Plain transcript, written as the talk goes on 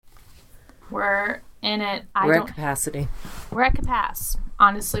We're in it. We're at capacity. We're at capacity.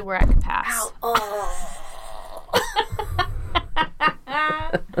 Honestly, we're at capacity. Ow. Oh.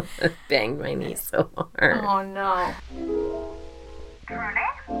 Banged my knee so hard. Oh, no. Truly?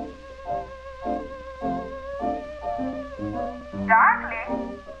 Darkly?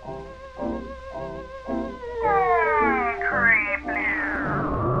 Creepy.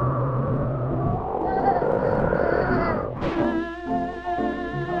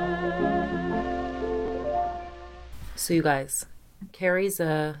 So you guys, Carrie's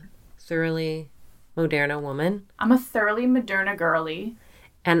a thoroughly Moderna woman. I'm a thoroughly Moderna girly.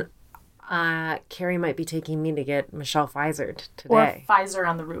 And Carrie might be taking me to get Michelle Pfizer today. Or Pfizer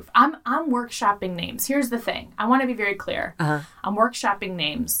on the roof. I'm workshopping names. Here's the thing. I want to be very clear. Uh-huh. I'm workshopping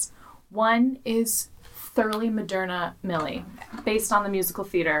names. One is Thoroughly Moderna Millie, based on the musical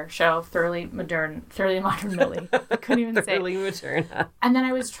theater show Thoroughly Modern Millie. I couldn't even say. Thoroughly Moderna. And then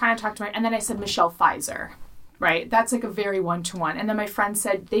I was trying to talk to and then I said Michelle Pfizer. Right? That's like a very one-to-one. And then my friend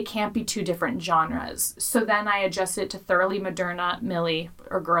said they can't be two different genres. So then I adjusted it to Thoroughly Moderna Millie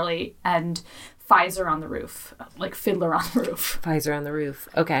or Girly and Pfizer on the roof, like Fiddler on the Roof. Pfizer on the roof.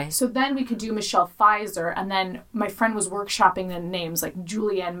 Okay. So then we could do Michelle Pfizer, and then my friend was workshopping the names like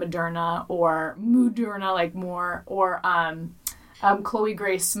Julianne Moderna or Moderna, like more, or Chloe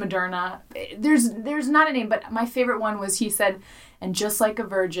Grace Moderna. There's not a name, but my favorite one was he said, and just like a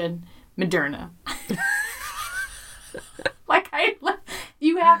virgin, Moderna.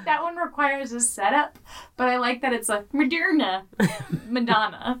 That one requires a setup, but I like that it's a Moderna,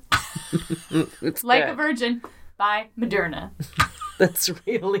 Madonna, like a virgin by Moderna. That's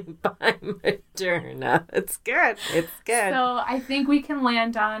really by Moderna. It's good. It's good. So I think we can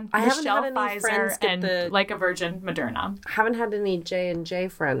land on Michelle Pfizer and like a virgin Moderna. I haven't had any J&J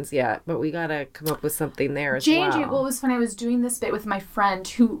friends yet, but we gotta come up with something there as well. J&J. Well, it was funny. I was doing this bit with my friend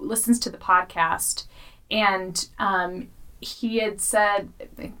who listens to the podcast, and he had said,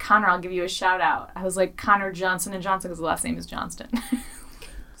 Connor, I'll give you a shout out. I was like, Connor Johnson & Johnson, because the last name is Johnston.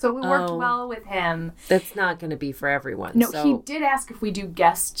 So we worked well with him. That's not going to be for everyone. No, he did ask if we do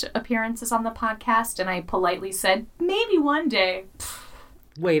guest appearances on the podcast, and I politely said, maybe one day.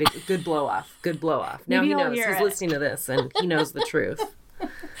 Wait, good blow off. Good blow off. Now he knows. He's listening to this, and he knows the truth.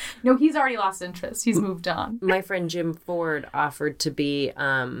 No, he's already lost interest. He's moved on. My friend Jim Ford offered to be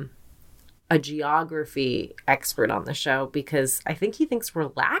a geography expert on the show because I think he thinks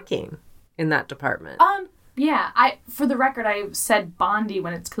we're lacking in that department. Yeah, for the record, I said Bondi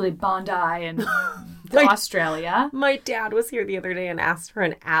when it's clearly Bondi in Australia. My dad was here the other day and asked for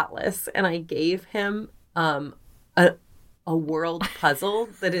an atlas, and I gave him a world puzzle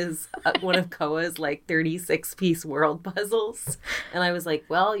that is one of Koa's like 36-piece world puzzles. And I was like,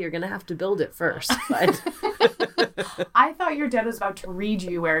 well, you're going to have to build it first. But I thought your dad was about to read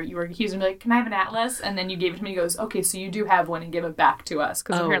you where he was going to be like, can I have an atlas? And then you gave it to me. He goes, okay, so you do have one and give it back to us.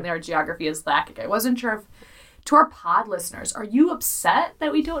 Because apparently our geography is lacking. I wasn't sure if, to our pod listeners, are you upset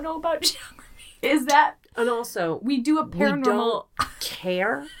that we don't know about geography? Is that? And also, we do a paranormal. We don't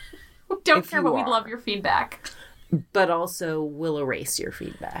care. We don't care, but we'd love your feedback. But also, we'll erase your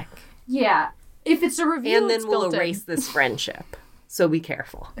feedback. Yeah. If it's a review, and then we'll erase this friendship. So be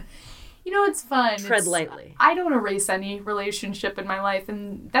careful. You know, it's fun. Tread lightly. I don't erase any relationship in my life,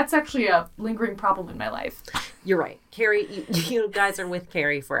 and that's actually a lingering problem in my life. You're right. Carrie, you guys are with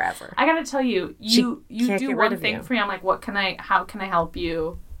Carrie forever. I gotta tell you, you do one thing for me. I'm like, how can I help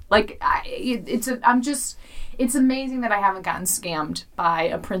you? Like, it's amazing that I haven't gotten scammed by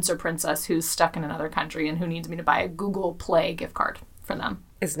a prince or princess who's stuck in another country and who needs me to buy a Google Play gift card for them.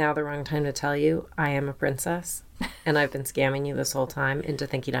 Is now the wrong time to tell you I am a princess and I've been scamming you this whole time into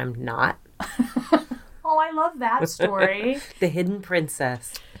thinking I'm not? Oh, I love that story. The hidden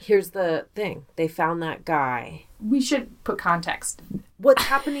princess. Here's the thing. They found that guy. We should put context. What's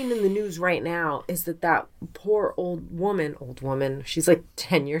happening in the news right now is that poor old woman, she's like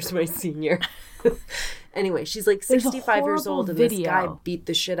 10 years my senior. Anyway, she's like 65 years old and this guy beat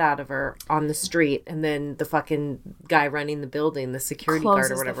the shit out of her on the street, and then the fucking guy running the building, the security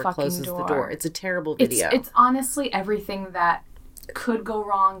guard or whatever, closes the door. It's a terrible video. It's honestly everything that could go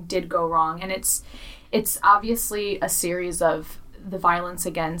wrong did go wrong, and it's obviously a series of the violence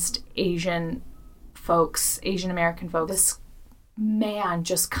against Asian American folks. This man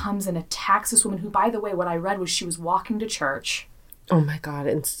just comes and attacks this woman who, by the way, what I read was she was walking to church. Oh my God,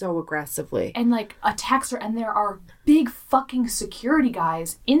 and so aggressively. And like attacks her, and there are big fucking security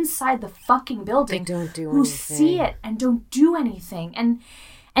guys inside the fucking building. They don't do anything. Who see it and don't do anything.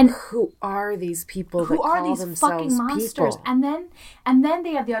 And who are these people who that are call these themselves fucking monsters? people? And then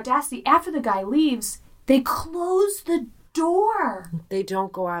they have the audacity, after the guy leaves, they close the door. They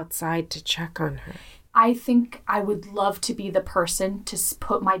don't go outside to check on her. I think I would love to be the person to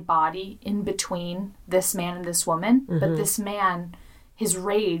put my body in between this man and this woman. Mm-hmm. But this man, his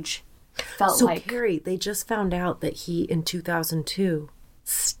rage felt like... So, Carrie, they just found out that he, in 2002,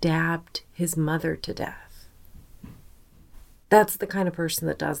 stabbed his mother to death. That's the kind of person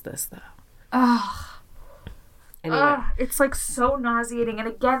that does this, though. Ugh. Anyway. It's like so nauseating. And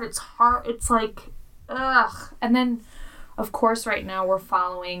again, it's hard. It's like, ugh. And then... Of course, right now we're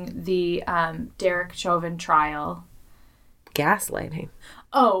following the Derek Chauvin trial. Gaslighting.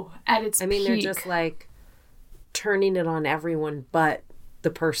 Oh, at its peak. They're just like turning it on everyone but the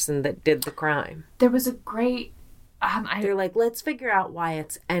person that did the crime. There was a great... They're like, let's figure out why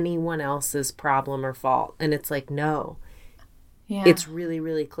it's anyone else's problem or fault. And it's like, no. Yeah. It's really,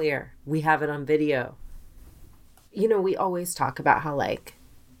 really clear. We have it on video. You know, we always talk about how, like,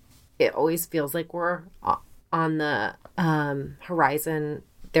 it always feels like we're on the horizon.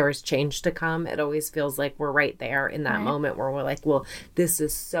 There is change to come. It always feels like we're right there in that moment where we're like, well, this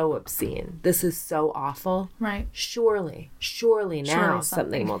is so obscene. This is so awful. Right. Surely now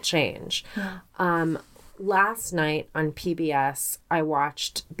something will change. Yeah. Last night on PBS, I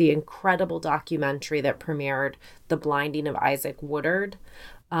watched the incredible documentary that premiered, The Blinding of Isaac Woodard.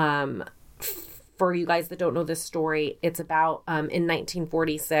 For you guys that don't know this story, it's about in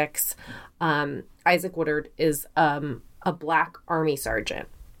 1946, Isaac Woodard is a black army sergeant,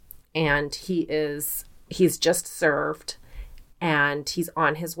 and he's just served, and he's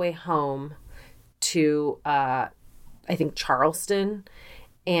on his way home to I think Charleston,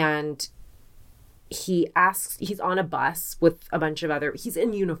 and he's on a bus with a bunch of other, he's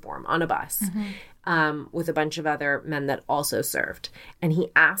in uniform on a bus. Mm-hmm. With a bunch of other men that also served. And he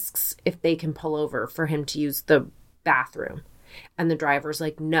asks if they can pull over for him to use the bathroom. And the driver's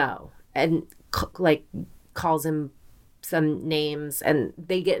like, no. And calls him some names, and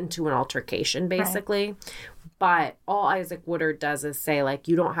they get into an altercation, basically. Right. But all Isaac Woodard does is say, like,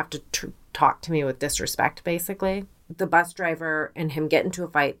 you don't have to talk to me with disrespect, basically. The bus driver and him get into a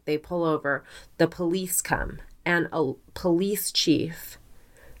fight. They pull over. The police come. And a police chief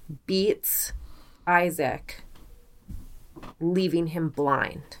beats Isaac, leaving him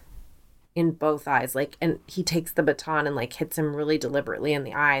blind in both eyes. Like, and he takes the baton and like hits him really deliberately in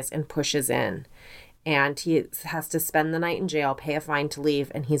the eyes and pushes in. And he has to spend the night in jail, pay a fine to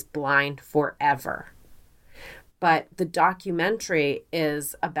leave, and he's blind forever. But the documentary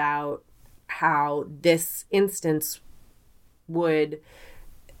is about how this injustice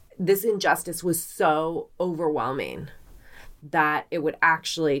was so overwhelming that it would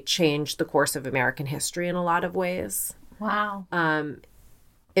actually change the course of American history in a lot of ways. Wow.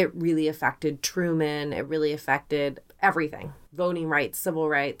 It really affected Truman. It really affected everything. Voting rights, civil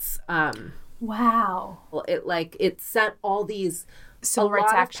rights. Wow. It sent all these civil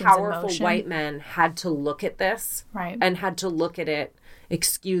rights actions in motion. Powerful white men had to look at this. Right. And had to look at it,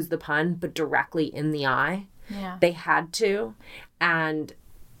 excuse the pun, but directly in the eye. Yeah. They had to. And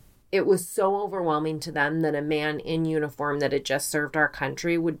it was so overwhelming to them that a man in uniform that had just served our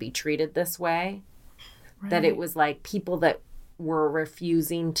country would be treated this way. Right. That it was like people that were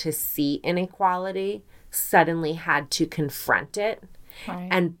refusing to see inequality suddenly had to confront it. Right.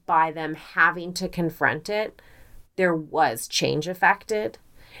 And by them having to confront it, there was change affected.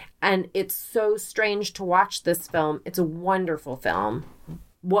 And it's so strange to watch this film. It's a wonderful film.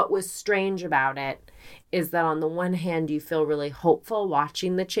 What was strange about it is that on the one hand, you feel really hopeful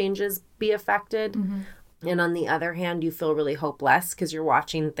watching the changes be affected. Mm-hmm. And on the other hand, you feel really hopeless because you're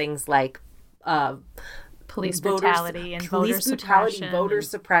watching things like police brutality and voter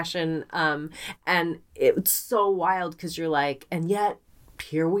suppression. And it's so wild because you're like, and yet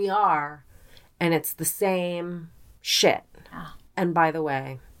here we are. And it's the same shit. Yeah. And by the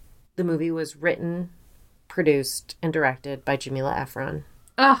way, the movie was written, produced, and directed by Jamila Efron.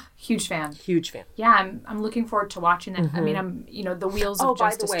 Huge fan. Huge fan. Yeah, I'm looking forward to watching it. Mm-hmm. I mean, the wheels of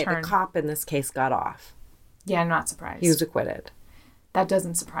justice turn. Oh, by the way, the cop in this case got off. Yeah, I'm not surprised. He was acquitted. That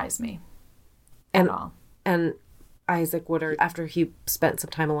doesn't surprise me at all. And Isaac Woodard, after he spent some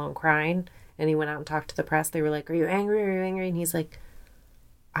time alone crying, and he went out and talked to the press, they were like, are you angry? Are you angry? And he's like,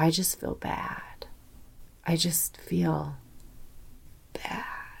 I just feel bad. I just feel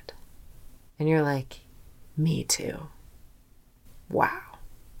bad. And you're like, me too. Wow.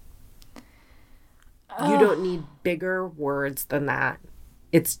 You don't need bigger words than that.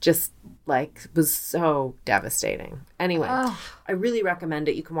 It's just like, it was so devastating. Anyway, I really recommend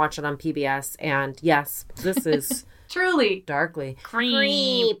it. You can watch it on PBS. And yes, this is truly darkly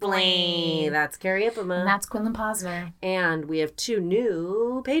creeply. That's Carrie Ipama. And that's Quinlan Posner. And we have 2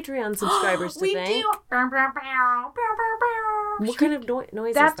 new Patreon subscribers to thank. We do. What kind of noise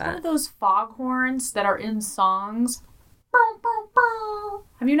is that? That's one of those foghorns that are in songs.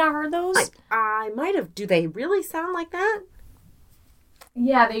 Have you not heard those? I might have. Do they really sound like that?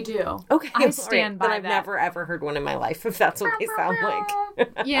 Yeah, they do. Okay. I stand by that. I've never, ever heard one in my life, if that's what they sound like.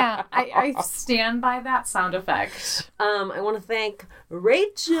 Yeah, I stand by that sound effect. I want to thank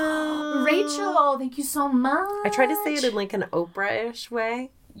Rachel. Rachel, thank you so much. I try to say it in like an Oprah-ish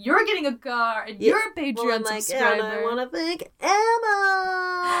way. You're getting a car, and you're a Patreon subscriber. And I want to thank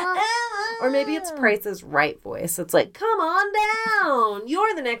Emma. Or maybe it's Price's Right voice. It's like, come on down.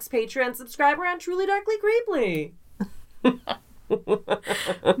 You're the next Patreon subscriber on Truly Darkly Creeply.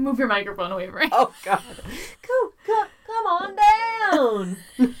 Move your microphone away, right? Oh, God. Come on down.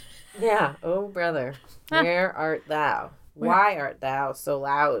 Yeah. Oh, brother. Where art thou? Why art thou so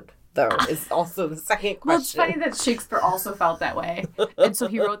loud? Though is also the second question. Well, it's funny that Shakespeare also felt that way, and so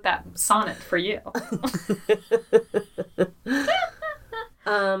he wrote that sonnet for you.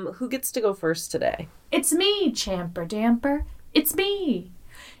 Who gets to go first today? It's me, Champer Damper. It's me.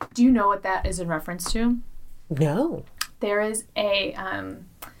 Do you know what that is in reference to? No. There is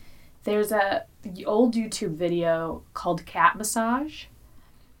there's a old YouTube video called Cat Massage,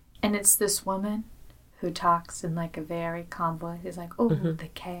 and it's this woman who talks in like a very calm voice. He's like, oh, the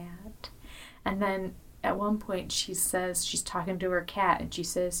cat. And then at one point she says, she's talking to her cat, and she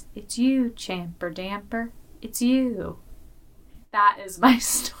says, it's you, Champer Damper. It's you. That is my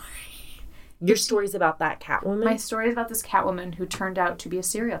story. Your story's about that cat woman? My story is about this cat woman who turned out to be a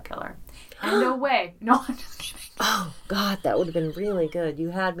serial killer. And no way. No, I'm just kidding. Oh, God, that would have been really good. You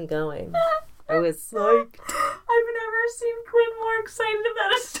had me going. I was psyched. I've never seen Quinn more excited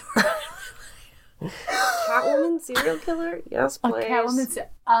about a story. Catwoman serial killer? Yes, please.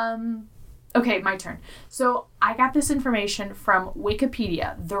 Catwoman. Okay, my turn. So I got this information from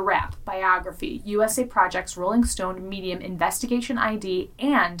Wikipedia, The Wrap, Biography, USA Projects, Rolling Stone, Medium, Investigation ID,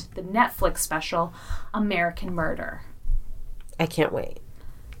 and the Netflix special American Murder. I can't wait.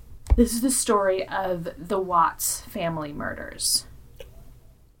 This is the story of the Watts family murders.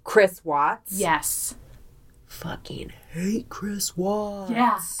 Chris Watts? Yes. Fucking hate Chris Watts.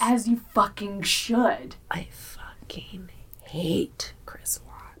 Yeah, as you fucking should. I fucking hate Chris Watts.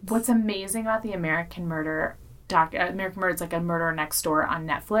 What's amazing about the American Murder American Murder, it's like a Murder Next Door on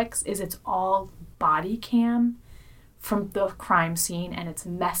Netflix, is it's all body cam from the crime scene, and it's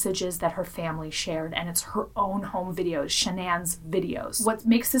messages that her family shared, and it's her own home videos, Shanann's videos. What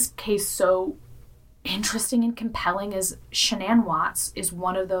makes this case so interesting and compelling is Shanann Watts is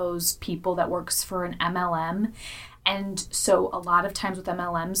one of those people that works for an MLM, and so a lot of times with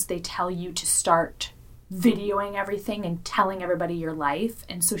MLMs, they tell you to start videoing everything and telling everybody your life,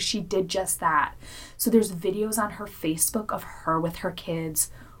 and so she did just that. So there's videos on her Facebook of her with her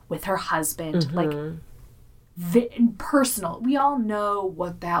kids, with her husband, like personal. We all know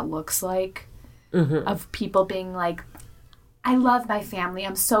what that looks like, of people being like, I love my family,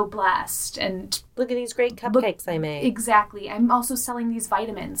 I'm so blessed, and look at these great cupcakes I made. Exactly. I'm also selling these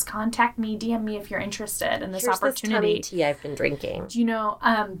vitamins. Contact me, DM me if you're interested in this opportunity. This tummy tea I've been drinking. Do you know,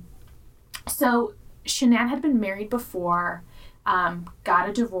 so Shanann had been married before, got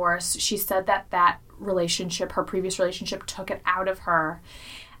a divorce. She said that relationship, her previous relationship, took it out of her.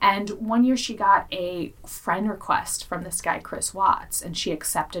 And one year she got a friend request from this guy, Chris Watts, and she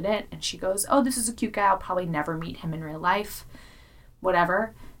accepted it. And she goes, oh, this is a cute guy. I'll probably never meet him in real life.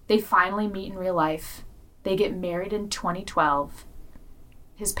 Whatever. They finally meet in real life. They get married in 2012.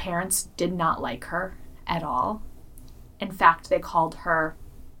 His parents did not like her at all. In fact, they called her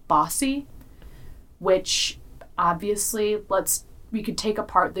bossy, which obviously we could take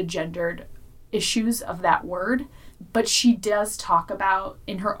apart the gendered issues of that word, but she does talk about,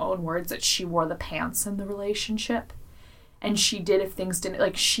 in her own words, that she wore the pants in the relationship, and she did if things didn't,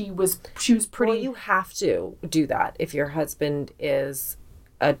 like, she was pretty. Well, you have to do that if your husband is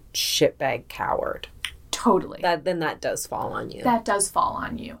a shitbag coward. Totally. Then that does fall on you. That does fall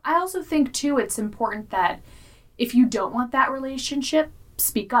on you. I also think too it's important that if you don't want that relationship,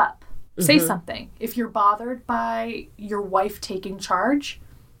 speak up. Say something. If you're bothered by your wife taking charge,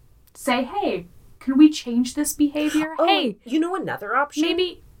 say, hey, can we change this behavior? Oh, hey, you know another option?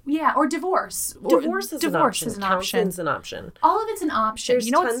 Maybe, yeah, or divorce. Divorce is an option. Counseling's an option. All of it's an option. There's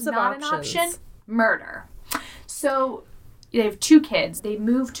you know tons what's of not options. an option? Murder. So they have 2 kids. They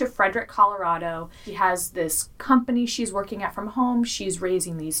moved to Frederick, Colorado. She has this company she's working at from home. She's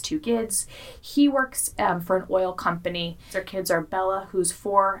raising these 2 kids. He works for an oil company. Their kids are Bella, who's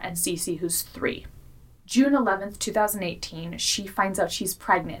 4, and Cece, who's 3. June 11th, 2018, she finds out she's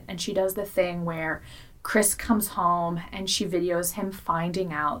pregnant, and she does the thing where Chris comes home and she videos him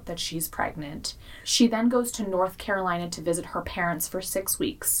finding out that she's pregnant. She then goes to North Carolina to visit her parents for 6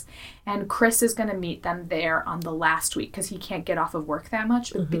 weeks. And Chris is going to meet them there on the last week because he can't get off of work that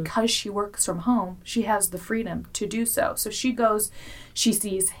much. But because she works from home, she has the freedom to do so. So she goes, she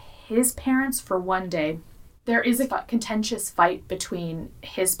sees his parents for one day. There is a contentious fight between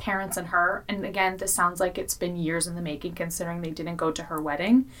his parents and her. And again, this sounds like it's been years in the making considering they didn't go to her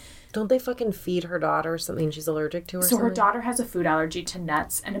wedding. Don't they fucking feed her daughter something she's allergic to or so something? Her daughter has a food allergy to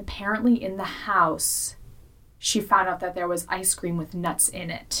nuts. And apparently in the house, she found out that there was ice cream with nuts in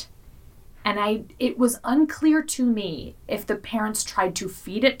it. And it was unclear to me if the parents tried to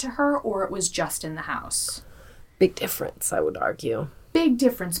feed it to her or it was just in the house. Big difference, I would argue. Big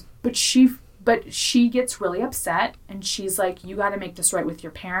difference. But she gets really upset and she's like, you got to make this right with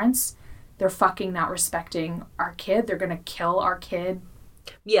your parents. They're fucking not respecting our kid. They're going to kill our kid.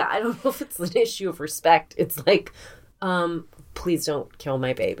 Yeah, I don't know if it's an issue of respect. It's like, please don't kill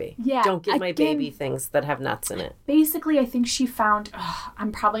my baby. Yeah. Don't give my baby things that have nuts in it. Basically, I think she found,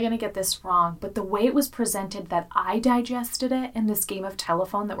 I'm probably going to get this wrong, but the way it was presented that I digested it in this game of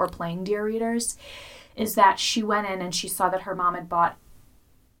telephone that we're playing, dear readers, is that she went in and she saw that her mom had bought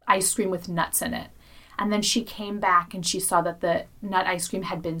ice cream with nuts in it. And then she came back and she saw that the nut ice cream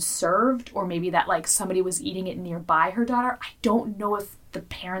had been served, or maybe that like somebody was eating it nearby her daughter. I don't know if the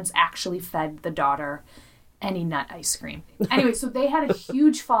parents actually fed the daughter any nut ice cream. Anyway, so they had a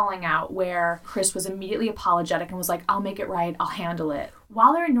huge falling out where Chris was immediately apologetic and was like, I'll make it right. I'll handle it.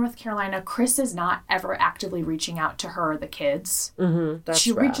 While they're in North Carolina, Chris is not ever actively reaching out to her or the kids.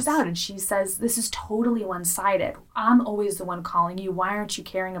 She reaches out and she says, this is totally one-sided. I'm always the one calling you. Why aren't you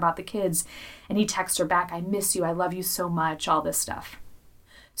caring about the kids? And he texts her back, I miss you. I love you so much. All this stuff.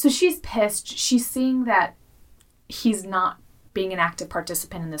 So she's pissed. She's seeing that he's not being an active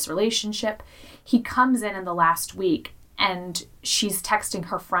participant in this relationship. He comes in the last week and she's texting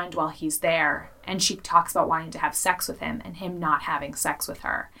her friend while he's there. And she talks about wanting to have sex with him and him not having sex with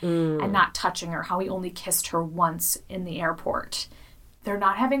her and not touching her, how he only kissed her once in the airport. They're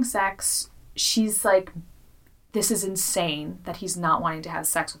not having sex. She's like, this is insane that he's not wanting to have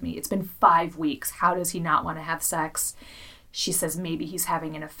sex with me. It's been 5 weeks. How does he not want to have sex? She says maybe he's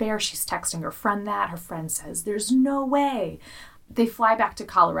having an affair. She's texting her friend that. Her friend says, there's no way. They fly back to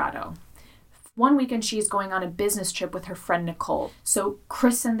Colorado. One weekend, she's going on a business trip with her friend Nicole. So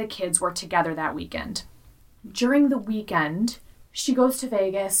Chris and the kids were together that weekend. During the weekend, she goes to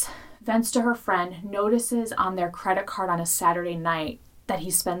Vegas, vents to her friend, notices on their credit card on a Saturday night that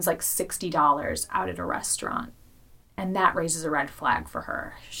he spends like $60 out at a restaurant. And that raises a red flag for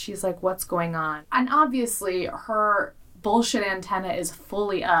her. She's like, what's going on? And obviously, her bullshit antenna is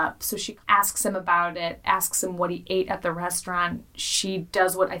fully up. So she asks him about it, asks him what he ate at the restaurant. She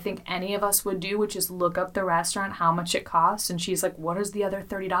does what I think any of us would do, which is look up the restaurant, how much it costs. And she's like, what is the other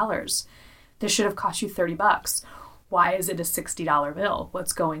 $30? This should have cost you $30. Why is it a $60 bill?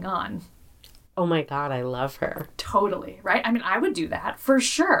 What's going on? Oh my God, I love her. Totally, right? I mean, I would do that for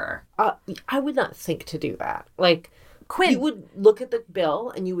sure. I would not think to do that. Like, Quinn, you would look at the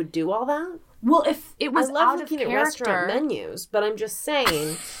bill and you would do all that? Well, if it was I love out looking of at character, restaurant menus, but I'm just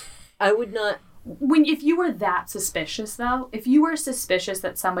saying, I would not. If you were that suspicious, though, if you were suspicious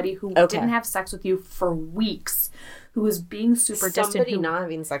that somebody who didn't have sex with you for weeks, who was being super distant, somebody not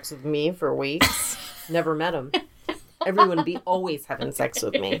having sex with me for weeks, never met him. Everyone be always having sex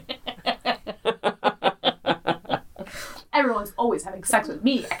with me. Everyone's always having sex with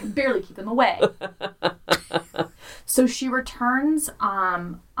me. I can barely keep them away. So she returns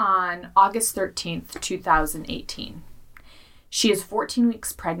on August 13th, 2018. She is 14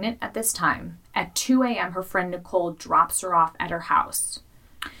 weeks pregnant at this time. At 2 a.m., her friend Nicole drops her off at her house.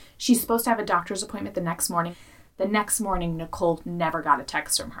 She's supposed to have a doctor's appointment the next morning. The next morning, Nicole never got a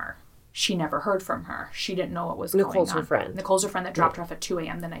text from her. She never heard from her. She didn't know what was going on. Nicole's her friend. Nicole's her friend that dropped her off at 2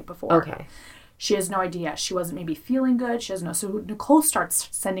 a.m. the night before. Okay. She has no idea. She wasn't maybe feeling good. She doesn't know. So Nicole starts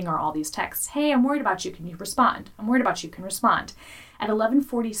sending her all these texts. Hey, I'm worried about you. Can you respond? I'm worried about you. Can respond? At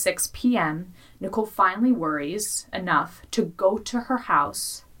 11:46 p.m., Nicole finally worries enough to go to her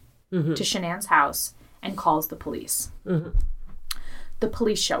house, to Shanann's house, and calls the police. The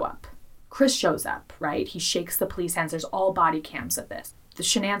police show up. Chris shows up, right? He shakes the police hands. There's all body cams of this. The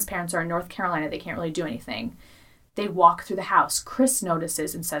Shanann's parents are in North Carolina. They can't really do anything. They walk through the house. Chris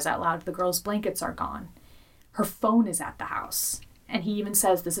notices and says out loud, the girl's blankets are gone. Her phone is at the house. And he even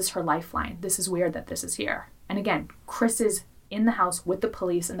says, this is her lifeline. This is weird that this is here. And again, Chris is in the house with the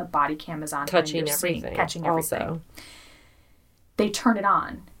police and the body cam is on. Catching everything. Also. They turn it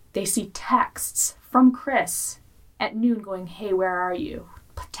on. They see texts from Chris at noon going, hey, where are you?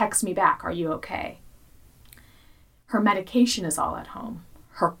 Text me back. Are you okay? Her medication is all at home.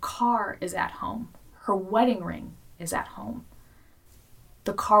 Her car is at home. Her wedding ring is at home.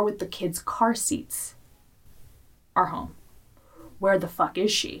 The car with the kids' car seats are home. Where the fuck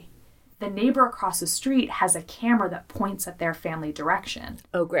is she? The neighbor across the street has a camera that points at their family direction.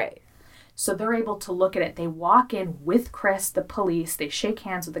 Oh, great. So they're able to look at it. They walk in with Chris, the police. They shake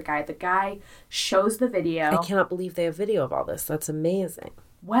hands with the guy. The guy shows the video. I cannot believe they have video of all this. That's amazing.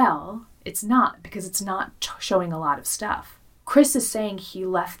 Well, it's not, because it's not showing a lot of stuff. Chris is saying he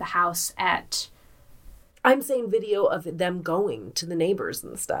left the house at... I'm saying video of them going to the neighbors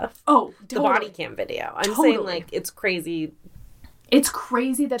and stuff. Oh, totally. The body cam video. I'm saying, like, it's crazy. It's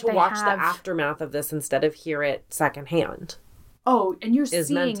crazy that they watch the aftermath of this instead of hear it secondhand. Oh, and you're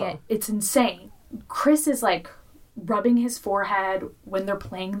seeing it. It's insane. Chris is, like, rubbing his forehead when they're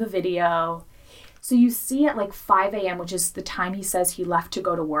playing the video. So you see at, like, 5 a.m., which is the time he says he left to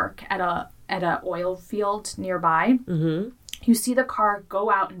go to work at a oil field nearby. Mm-hmm. You see the car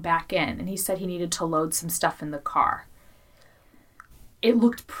go out and back in, and he said he needed to load some stuff in the car. It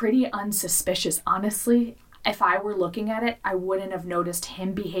looked pretty unsuspicious. Honestly, if I were looking at it, I wouldn't have noticed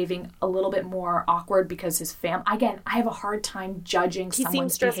him behaving a little bit more awkward because his again, I have a hard time judging someone's behavior. He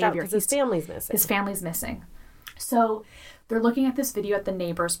seems stressed out because his family's missing. His family's missing. So they're looking at this video at the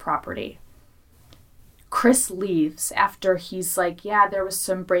neighbor's property. Chris leaves after he's like, yeah, there was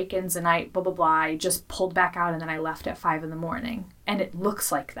some break-ins and I blah, blah, blah. I just pulled back out and then I left at 5 a.m. And it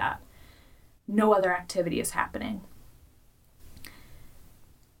looks like that. No other activity is happening.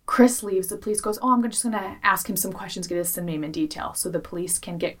 Chris leaves. The police goes, oh, I'm just going to ask him some questions, get his name in detail. So the police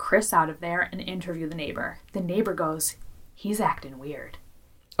can get Chris out of there and interview the neighbor. The neighbor goes, he's acting weird.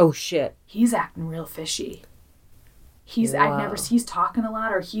 Oh, shit. He's acting real fishy. He's talking a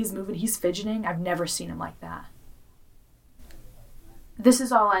lot, or he's moving, he's fidgeting. I've never seen him like that. This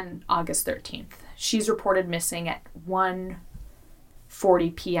is all on August 13th. She's reported missing at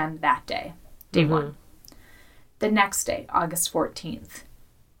 1:40 p.m. that day, day one. The next day, August 14th,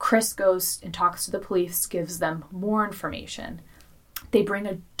 Chris goes and talks to the police, gives them more information. They bring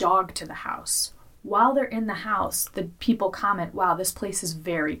a dog to the house. While they're in the house, the people comment, wow, this place is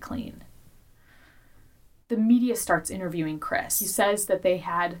very clean. The media starts interviewing Chris. He says that they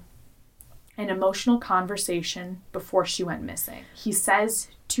had an emotional conversation before she went missing. He says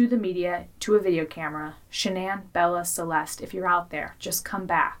to the media, to a video camera, Shanann, Bella, Celeste, if you're out there, just come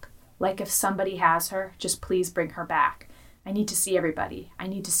back. Like if somebody has her, just please bring her back. I need to see everybody. I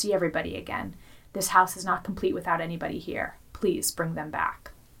need to see everybody again. This house is not complete without anybody here. Please bring them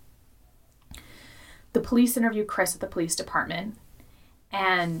back. The police interview Chris at the police department,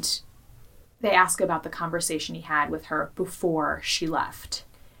 and they ask about the conversation he had with her before she left.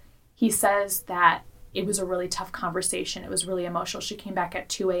 He says that it was a really tough conversation. It was really emotional. She came back at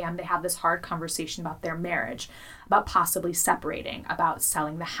 2 a.m. They had this hard conversation about their marriage, about possibly separating, about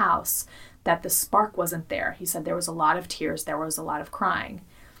selling the house, that the spark wasn't there. He said there was a lot of tears. There was a lot of crying.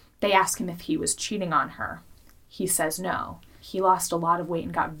 They ask him if he was cheating on her. He says no. He lost a lot of weight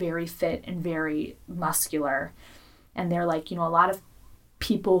and got very fit and very muscular. And they're like, a lot of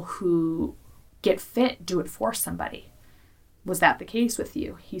people who get fit do it for somebody. Was that the case with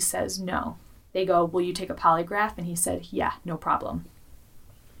you? He says no. They go, will you take a polygraph? And he said, yeah, no problem.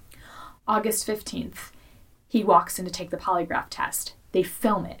 August 15th, he walks in to take the polygraph test. They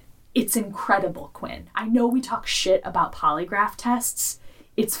film it. It's incredible, Quinn. I know we talk shit about polygraph tests.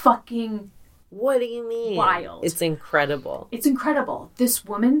 It's fucking... What do you mean? Wild. It's incredible. It's incredible. This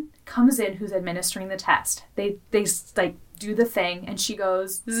woman comes in who's administering the test. They like do the thing, and she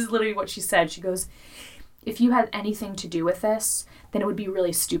goes, this is literally what she said. She goes, if you had anything to do with this, then it would be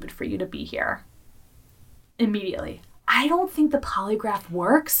really stupid for you to be here. Immediately. I don't think the polygraph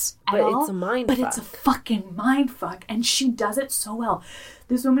works at all. But it's a mindfuck. But it's a fucking mindfuck, and she does it so well.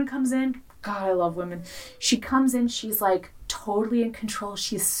 This woman comes in. God, I love women. She comes in, she's like totally in control.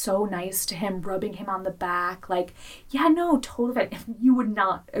 She's so nice to him, rubbing him on the back. Like, yeah, no, totally. You would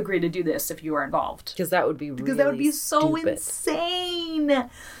not agree to do this if you were involved. Because that would be really that would be so stupid. Insane.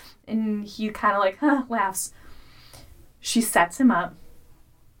 And he kind of like, laughs. She sets him up.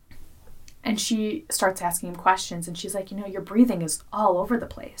 And she starts asking him questions. And she's like, your breathing is all over the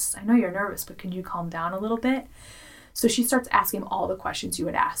place. I know you're nervous, but can you calm down a little bit? So she starts asking him all the questions you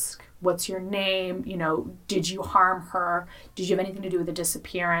would ask. What's your name? Did you harm her? Did you have anything to do with the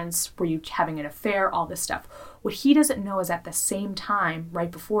disappearance? Were you having an affair? All this stuff. What he doesn't know is at the same time, right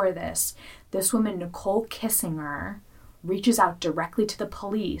before this woman, Nicole Kissinger, reaches out directly to the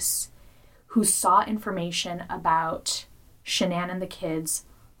police who saw information about Shanann and the kids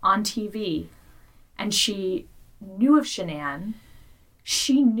on TV. And she knew of Shanann.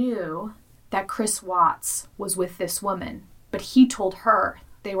 She knew that Chris Watts was with this woman, but he told her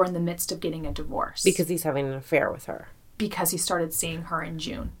they were in the midst of getting a divorce. Because he's having an affair with her. Because he started seeing her in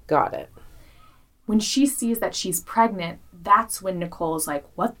June. Got it. When she sees that she's pregnant, that's when Nicole is like,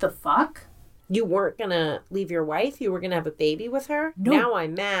 what the fuck? You weren't going to leave your wife? You were going to have a baby with her? No. Now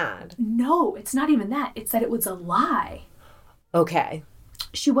I'm mad. No, it's not even that. It's that it was a lie. Okay.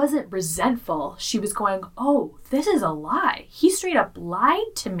 She wasn't resentful. She was going, oh, this is a lie. He straight up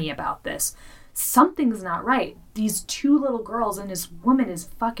lied to me about this. Something's not right. These 2 little girls and this woman is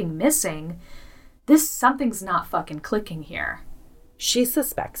fucking missing. Something's not fucking clicking here. She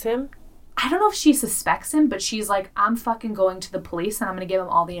suspects him? I don't know if she suspects him, but she's like, I'm fucking going to the police and I'm going to give them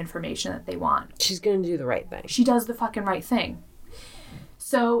all the information that they want. She's going to do the right thing. She does the fucking right thing.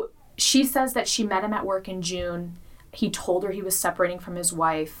 So she says that she met him at work in June. He told her he was separating from his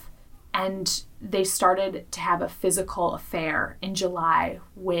wife. And they started to have a physical affair in July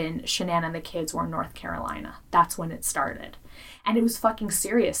when Shanann and the kids were in North Carolina. That's when it started. And it was fucking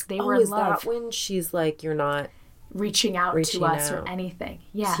serious. They were in love. Is that when she's like, you're not reaching out to us or anything?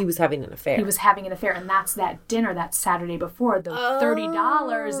 Yeah. He was having an affair. He was having an affair. And that's that dinner that Saturday before. The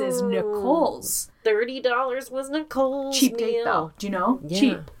 $30 is Nicole's. $30 was Nicole's cheap meal. date, though. Do you know? Yeah.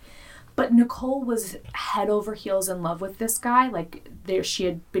 Cheap. But Nicole was head over heels in love with this guy. Like, she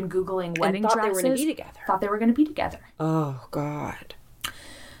had been Googling wedding dresses. Thought they were going to be together. Thought they were going to be together. Oh, God.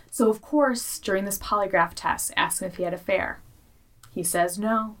 So, of course, during this polygraph test, ask him if he had an affair. He says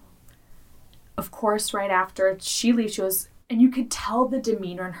no. Of course, right after she leaves, she goes, and you could tell the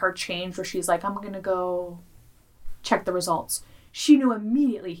demeanor in her change where she's like, I'm going to go check the results. She knew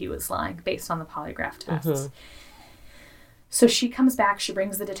immediately he was lying based on the polygraph tests. Mm-hmm. So she comes back, she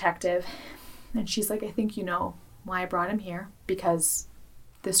brings the detective, and she's like, I think you know why I brought him here, because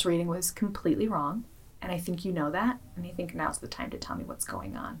this reading was completely wrong, and I think you know that, and I think now's the time to tell me what's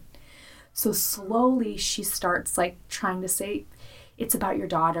going on. So slowly she starts, like, trying to say, it's about your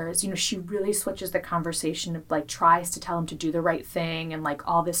daughters. You know, she really switches the conversation of, like, tries to tell him to do the right thing and, like,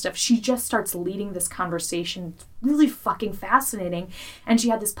 all this stuff. She just starts leading this conversation. It's really fucking fascinating. And she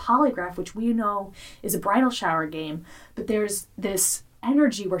had this polygraph, which we know is a bridal shower game, but there's this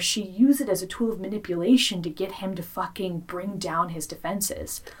energy where she used it as a tool of manipulation to get him to fucking bring down his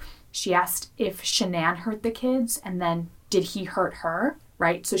defenses. She asked if Shanann hurt the kids, and then did he hurt her?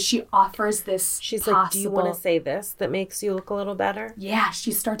 Right? So she offers this. She's like, do you want to say this that makes you look a little better? Yeah,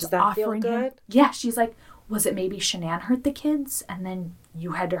 she starts Does that offering feel good? him. Yeah, she's like, was it maybe Shanann hurt the kids and then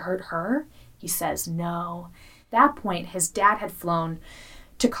you had to hurt her? He says no. At that point, his dad had flown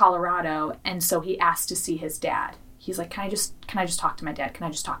to Colorado, and so he asked to see his dad. He's like, can I just talk to my dad? Can I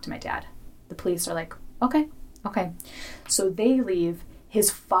just talk to my dad? The police are like, okay. So they leave.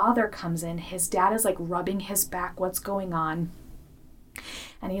 His father comes in. His dad is like rubbing his back. What's going on?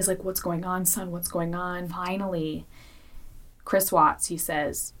 And he's like, what's going on, son? What's going on? Finally, Chris Watts, he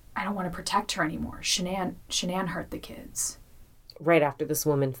says, I don't want to protect her anymore. Shanann hurt the kids. Right after this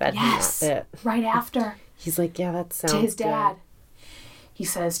woman fed him that bit. Right after. He's like, yeah, that sounds to his dad. Good. He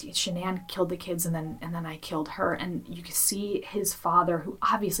says, Shanann killed the kids and then I killed her. And you can see his father, who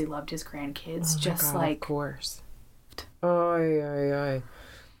obviously loved his grandkids, just like... Of course. Oy.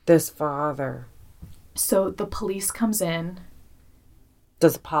 This father. So the police comes in.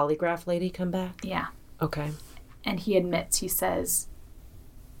 Does the polygraph lady come back? Yeah. Okay. And he admits, he says,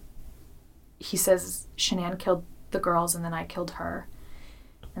 Shanann killed the girls and then I killed her.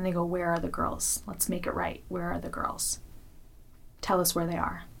 And they go, where are the girls? Let's make it right. Where are the girls? Tell us where they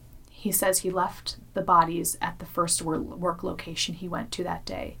are. He says he left the bodies at the first work location he went to that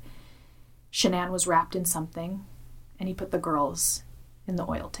day. Shanann was wrapped in something, and he put the girls in the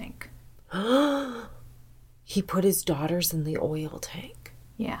oil tank. He put his daughters in the oil tank.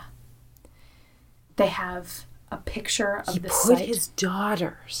 Yeah. They have a picture of the site. He put his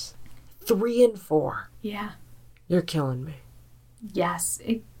daughters, 3 and 4. Yeah. You're killing me. Yes.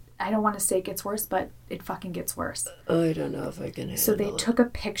 I don't want to say it gets worse, but it fucking gets worse. I don't know if I can handle it. So they took a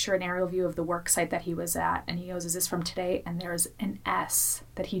picture, an aerial view of the work site that he was at, and he goes, is this from today? And there's an S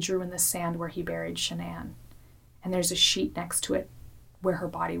that he drew in the sand where he buried Shanann. And there's a sheet next to it where her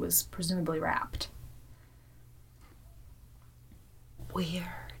body was presumably wrapped.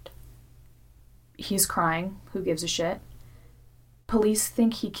 Weird. He's crying. Who gives a shit? Police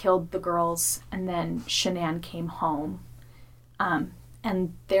think he killed the girls and then Shanann came home.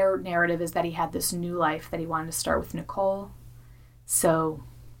 And their narrative is that he had this new life that he wanted to start with Nicole. So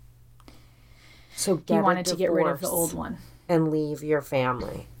he wanted to get rid of the old one. And leave your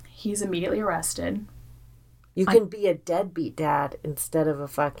family. He's immediately arrested. You can be a deadbeat dad instead of a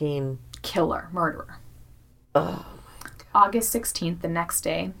fucking... killer, murderer. Oh, my God. August 16th, the next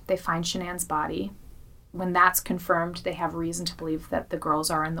day, they find Shanann's body. When that's confirmed, they have reason to believe that the girls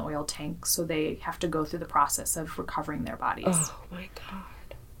are in the oil tank, so they have to go through the process of recovering their bodies. Oh, my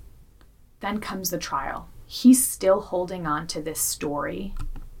God. Then comes the trial. He's still holding on to this story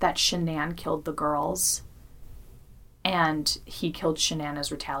that Shanann killed the girls, and he killed Shanann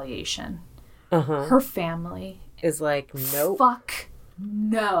as retaliation. Her family is like, nope. Fuck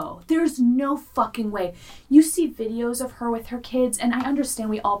no. There's no fucking way. You see videos of her with her kids, and I understand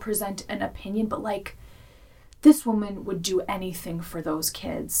we all present an opinion, but like, this woman would do anything for those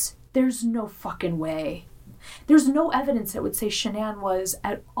kids. There's no fucking way. There's no evidence that would say Shanann was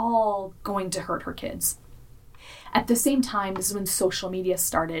at all going to hurt her kids. At the same time, this is when social media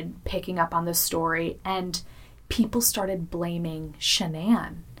started picking up on this story, and people started blaming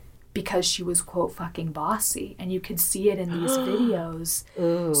Shanann because she was, quote, fucking bossy. And you could see it in these videos.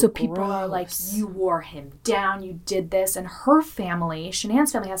 Ooh, so people gross. are like, you wore him down, you did this. And her family,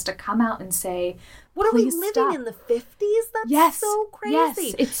 Shanann's family, has to come out and say, what are we please living stop. In the 50s? That's so crazy.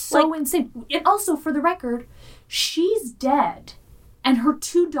 Yes, it's so insane. And also, for the record, she's dead. And her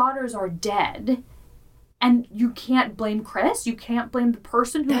 2 daughters are dead. And you can't blame Chris. You can't blame the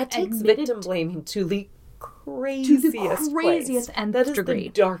person who that takes admitted victim blaming to the craziest place. And that is the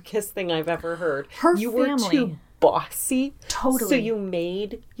darkest thing I've ever heard. Her you family, were too bossy. Totally. So you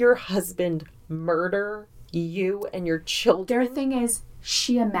made your husband murder you and your children. Their thing is,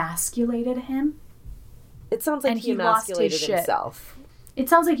 she emasculated him. It sounds like he emasculated himself. It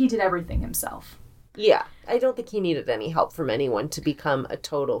sounds like he did everything himself. Yeah. I don't think he needed any help from anyone to become a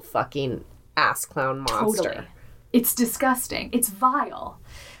total fucking ass clown monster. Totally. It's disgusting. It's vile.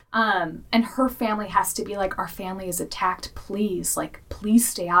 And her family has to be like, our family is attacked. Please, like, please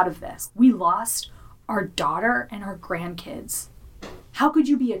stay out of this. We lost our daughter and our grandkids. How could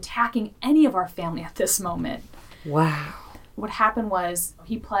you be attacking any of our family at this moment? Wow. What happened was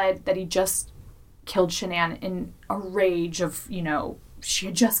he pled that he just killed Shanann in a rage of, she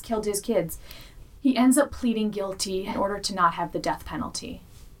had just killed his kids. He ends up pleading guilty in order to not have the death penalty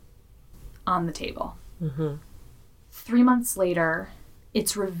on the table. 3 months later,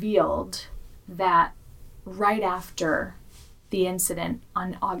 it's revealed that right after the incident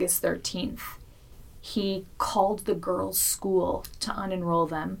on August 13th, he called the girls' school to unenroll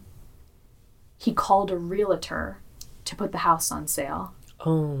them. He called a realtor to put the house on sale.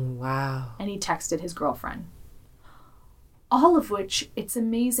 Oh, wow. And he texted his girlfriend. All of which, it's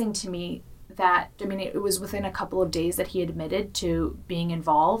amazing to me that, it was within a couple of days that he admitted to being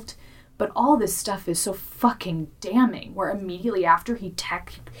involved. But all this stuff is so fucking damning, where immediately after he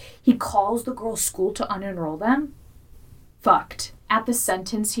calls the girls' school to unenroll them. Fucked. At the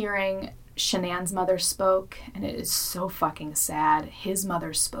sentence hearing, Shanann's mother spoke, and it is so fucking sad. His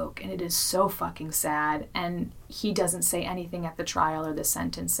mother spoke, and it is so fucking sad. And he doesn't say anything at the trial or the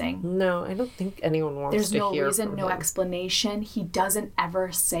sentencing. No, I don't think anyone wants to hear. There's no reason, no explanation. He doesn't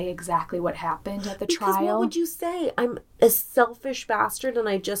ever say exactly what happened at the because trial. What would you say? I'm a selfish bastard, and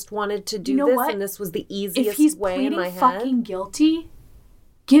I just wanted to do this, and this was the easiest way in my head. If he's pleading fucking guilty,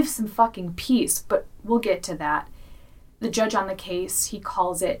 give some fucking peace. But we'll get to that. The judge on the case, he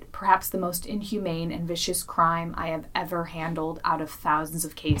calls it perhaps the most inhumane and vicious crime I have ever handled out of thousands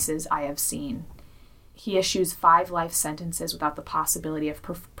of cases I have seen. He issues 5 life sentences without the possibility of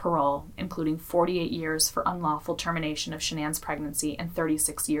parole, including 48 years for unlawful termination of Shanann's pregnancy and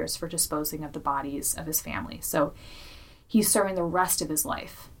 36 years for disposing of the bodies of his family. So he's serving the rest of his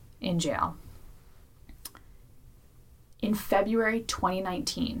life in jail. In February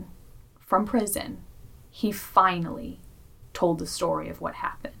 2019, from prison, he finally told the story of what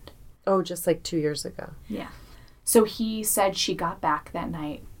happened. Oh, just like 2 years ago. Yeah. So he said she got back that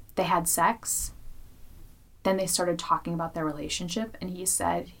night. They had sex. Then they started talking about their relationship, and he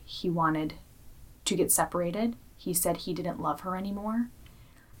said he wanted to get separated. He said he didn't love her anymore.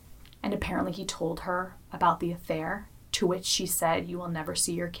 And apparently he told her about the affair, to which she said, "You will never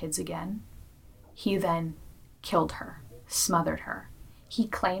see your kids again." He then killed her, smothered her. He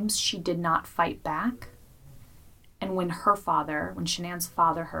claims she did not fight back. And when Shanann's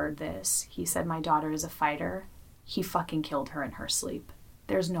father heard this, he said, "My daughter is a fighter." He fucking killed her in her sleep.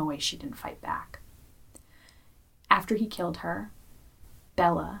 There's no way she didn't fight back. After he killed her,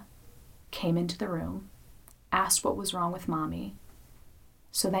 Bella came into the room, asked what was wrong with Mommy.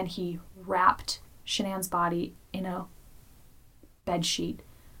 So then he wrapped Shanann's body in a bedsheet,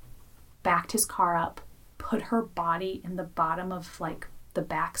 backed his car up, put her body in the bottom of the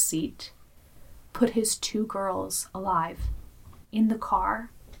back seat, put his 2 girls alive in the car,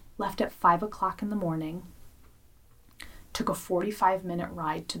 left at 5 o'clock in the morning, took took a 45-minute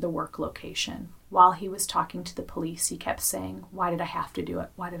ride to the work location. While he was talking to the police, he kept saying, why did I have to do it?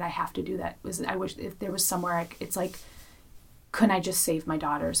 Why did I have to do that? I wish if there was somewhere, it's like, couldn't I just save my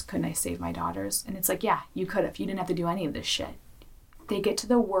daughters? Couldn't I save my daughters? And it's like, yeah, you could have. You didn't have to do any of this shit. They get to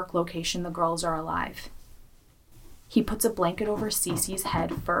the work location. The girls are alive. He puts a blanket over Cece's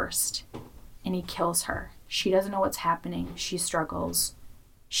head first, and he kills her. She doesn't know what's happening. She struggles.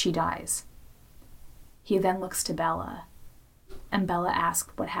 She dies. He then looks to Bella, and Bella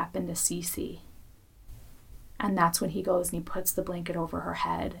asks what happened to Cece. And that's when he goes and he puts the blanket over her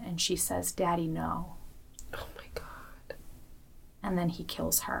head, and she says, Daddy, no. Oh my God. And then he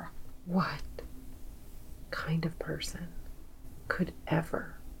kills her. What kind of person could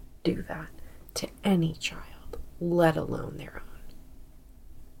ever do that to any child, let alone their own?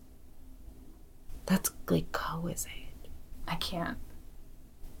 That's like Koizade. I can't.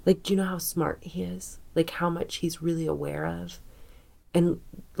 Like, do you know how smart he is? Like, how much he's really aware of? And,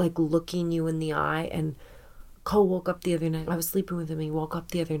 like, looking you in the eye. And Ko woke up the other night. I was sleeping with him. He woke up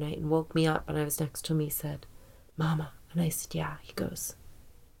the other night and woke me up. And I was next to him. He said, Mama. And I said, yeah. He goes,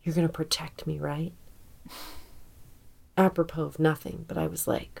 you're going to protect me, right? Apropos of nothing. But I was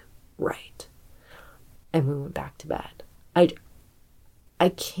like, right. And we went back to bed. I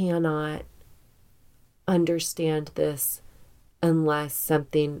cannot understand this unless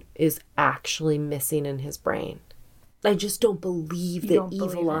something is actually missing in his brain. I just don't believe that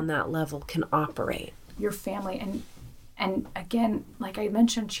evil on that level can operate. Your family, and again, like I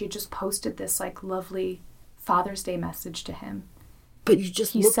mentioned, she just posted this like lovely Father's Day message to him. But you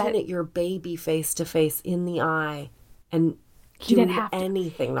just looking at your baby face to face in the eye and he doing didn't have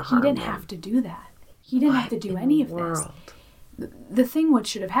anything to harm him. He didn't them. have to do that. He didn't have to do any of this. The thing what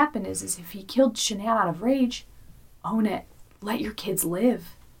should have happened is if he killed Shanann out of rage, own it. Let your kids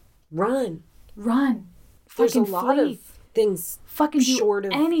live. Run. There's a lot of things fucking short do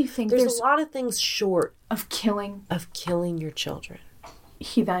of anything. There's a lot of things short of killing your children.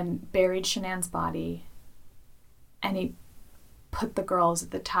 He then buried Shanann's body, and he put the girls at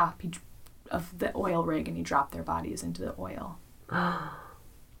the top of the oil rig, and he dropped their bodies into the oil.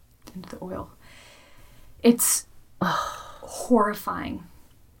 It's horrifying.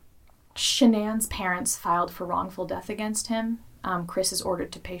 Shanann's parents filed for wrongful death against him. Chris is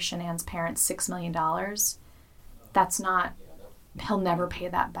ordered to pay Shanann's parents $6 million. He'll never pay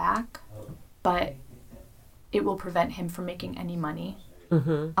that back, but it will prevent him from making any money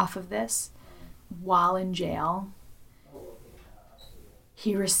off of this. While in jail,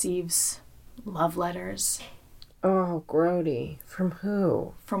 he receives love letters. Oh, grody. From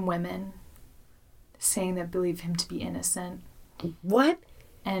who? From women saying they believe him to be innocent. What?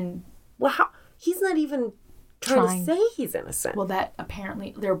 And well, he's not even trying to say he's innocent. Well, that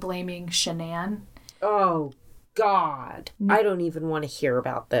apparently they're blaming Shanann. Oh, God. I don't even want to hear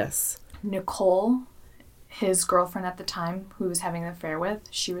about this. Nicole, his girlfriend at the time, who he was having an affair with,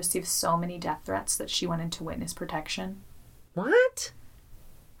 she received so many death threats that she went into witness protection. What?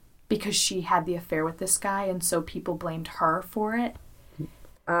 Because she had the affair with this guy, and so people blamed her for it.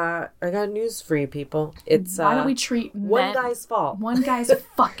 I got news for you people. It's why don't we treat one guy's fault? One guy's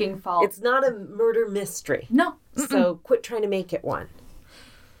fucking fault. It's not a murder mystery. No. So quit trying to make it one.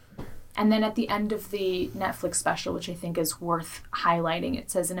 And then at the end of the Netflix special, which I think is worth highlighting,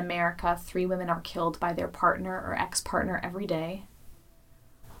 it says, in America, 3 women are killed by their partner or ex-partner every day.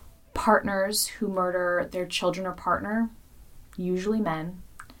 Partners who murder their children or partner, usually men,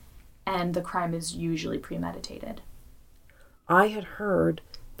 and the crime is usually premeditated. I had heard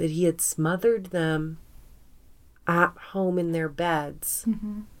that he had smothered them at home in their beds.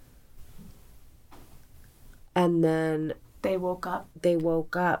 And then they woke up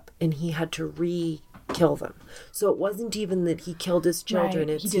and he had to re-kill them. So it wasn't even that he killed his children.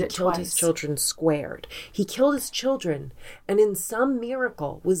 Right. He killed his children squared. He killed his children and in some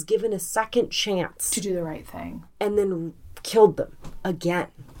miracle was given a second chance to do the right thing. And then killed them again.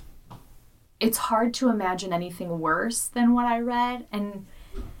 It's hard to imagine anything worse than what I read. And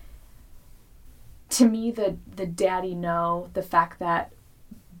to me, the daddy no, the fact that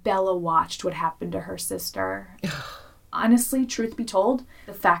Bella watched what happened to her sister. Honestly, truth be told,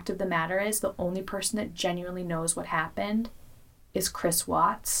 the fact of the matter is the only person that genuinely knows what happened is Chris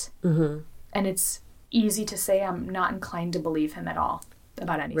Watts. And it's easy to say I'm not inclined to believe him at all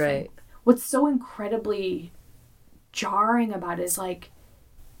about anything. Right. What's so incredibly jarring about it is like,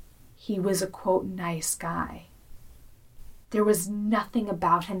 he was a, quote, nice guy. There was nothing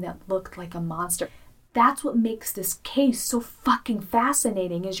about him that looked like a monster. That's what makes this case so fucking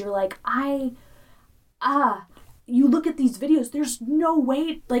fascinating is you're like, you look at these videos, there's no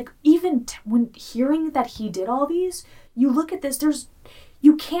way, like, even when hearing that he did all these, you look at this,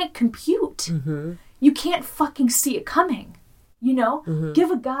 you can't compute. Mm-hmm. You can't fucking see it coming. You know? Mm-hmm.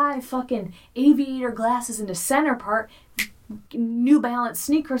 Give a guy fucking aviator glasses in the center part, New Balance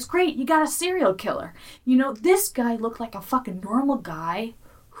sneakers, great, you got a serial killer. You know, this guy looked like a fucking normal guy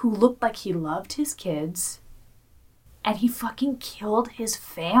who looked like he loved his kids, and he fucking killed his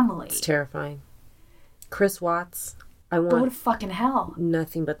family. It's terrifying. Chris Watts, I Go to want fucking hell.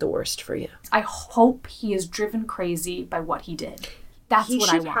 nothing but the worst for you. I hope he is driven crazy by what he did. That's He what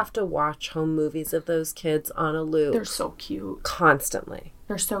I should want. have to watch home movies of those kids on a loop. They're so cute. Constantly.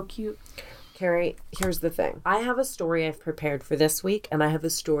 They're so cute. Carrie, here's the thing. I have a story I've prepared for this week, and I have a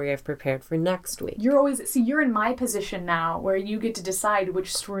story I've prepared for next week. You're in my position now where you get to decide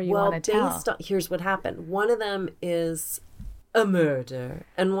which story you want to tell. Here's what happened. One of them is a murder,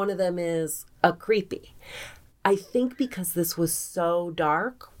 and one of them is a creepy. I think because this was so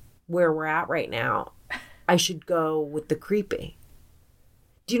dark, where we're at right now, I should go with the creepy.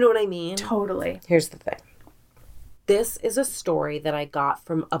 Do you know what I mean? Totally. Here's the thing. This is a story that I got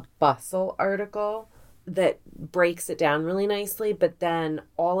from a Bustle article that breaks it down really nicely, but then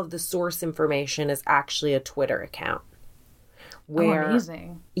all of the source information is actually a Twitter account. Where,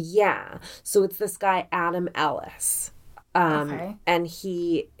 amazing. Yeah. So it's this guy, Adam Ellis. Okay. And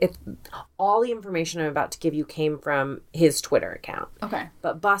all the information I'm about to give you came from his Twitter account. Okay.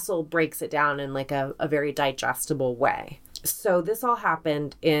 But Bustle breaks it down in like a very digestible way. So this all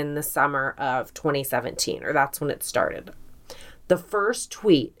happened in the summer of 2017, or that's when it started. The first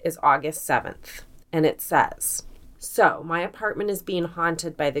tweet is August 7th, and it says, "So, my apartment is being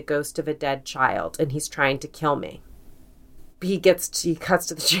haunted by the ghost of a dead child, and he's trying to kill me." He cuts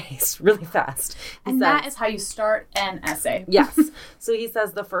to the chase really fast. That is how you start an essay. Yes. So he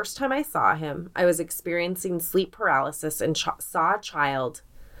says, "The first time I saw him, I was experiencing sleep paralysis and saw a child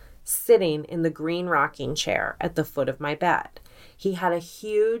sitting in the green rocking chair at the foot of my bed. He had a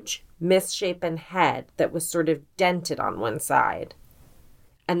huge misshapen head that was sort of dented on one side.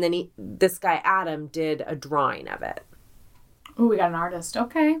 And then this guy, Adam, did a drawing of it." Oh, we got an artist.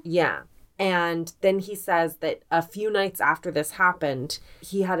 Okay. Yeah. And then he says that a few nights after this happened,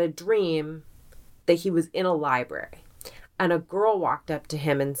 he had a dream that he was in a library. And a girl walked up to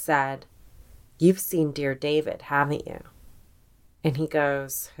him and said, "You've seen Dear David, haven't you?" And he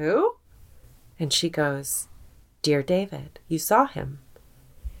goes, "Who?" And she goes, "Dear David, you saw him."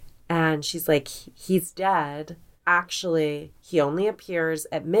 And she's like, "He's dead. Actually, he only appears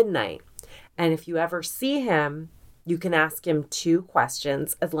at midnight. And if you ever see him, you can ask him 2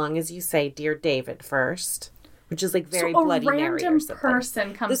 questions as long as you say, 'Dear David' first," which is like very Bloody Mary or something. So a random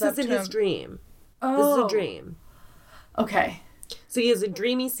person comes this up to him. This isn't his dream. Oh. This is a dream. Okay. So he has a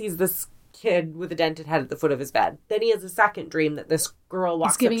dream. He sees this kid with a dented head at the foot of his bed. Then he has a second dream that this girl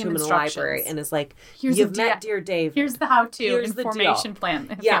walks up to him in the library and is like, "You've met Dear David. Here's the how-to Here's information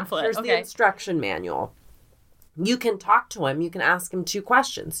plan. Yeah, pamphlet. here's the instruction manual. You can talk to him. You can ask him 2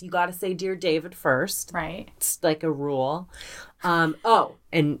 questions. You got to say, 'Dear David' first. Right. It's like a rule.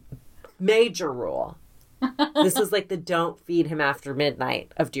 And major rule. This is like the don't feed him after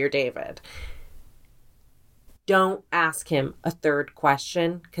midnight of Dear David. Don't ask him a 3rd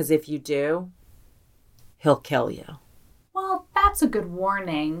question, because if you do, he'll kill you." Well, that's a good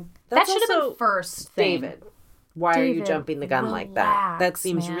warning. That's that should have also been first thing. David, why are you David, jumping the gun like that? That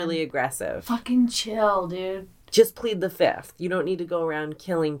seems man. really aggressive. Fucking chill, dude. Just plead the 5th. You don't need to go around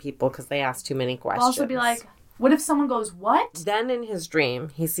killing people because they ask too many questions. I'll also be like, what if someone goes, "What?" Then in his dream,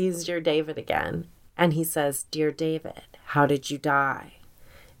 he sees Dear David again, and he says, "Dear David, how did you die?"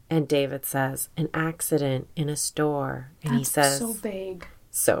 And David says, "An accident in a store." And he says, so vague.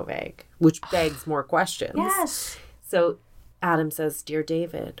 So vague, which begs more questions. Yes. So Adam says, "Dear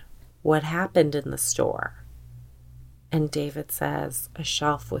David, what happened in the store?" And David says, "A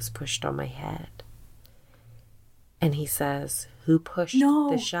shelf was pushed on my head." And he says, "Who pushed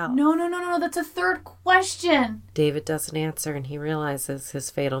the shelf?" No. That's a 3rd question. David doesn't answer, and he realizes his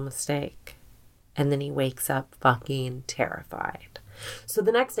fatal mistake. And then he wakes up fucking terrified. So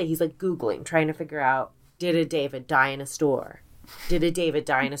the next day, he's like Googling, trying to figure out, did a David die in a store? Did a David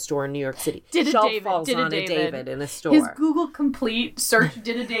die in a store in New York City? Did a Shelf David? falls Did a on David in a store. His Google complete search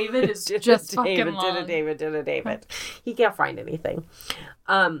 "did a David" is just fucking long. Did a David. He can't find anything.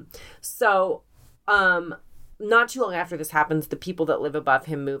 Not too long after this happens, the people that live above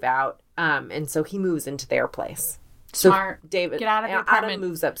him move out, and so he moves into their place. Smart. So David, get out of the apartment. Adam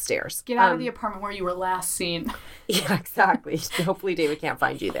moves upstairs. Get out of the apartment where you were last seen. Yeah, exactly. Hopefully David can't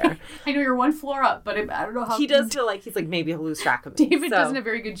find you there. I know you're 1 floor up, but I don't know how... He does feel like maybe he'll lose track of me. David doesn't have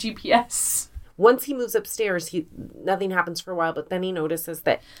very good GPS. Once he moves upstairs, nothing happens for a while, but then he notices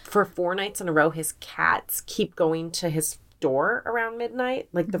that for 4 nights in a row, his cats keep going to his door around midnight,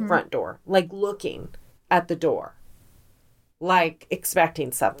 like the front door, like looking at the door, like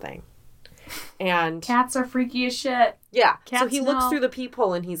expecting something. And cats are freaky as shit. Yeah. Cats so he looks through the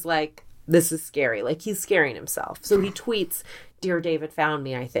peephole and he's like, this is scary. Like, he's scaring himself. So he tweets, "Dear David found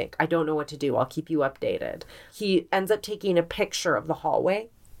me, I think. I don't know what to do. I'll keep you updated." He ends up taking a picture of the hallway.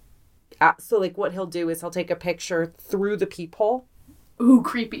 So, like, what he'll do is he'll take a picture through the peephole. Ooh,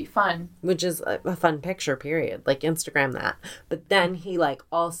 creepy. Fun. Which is a fun picture, period. Like, Instagram that. But then he, like,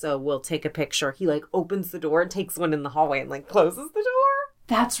 also will take a picture. He, like, opens the door and takes one in the hallway and, like, closes the door.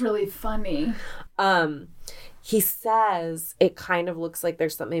 That's really funny. He says it kind of looks like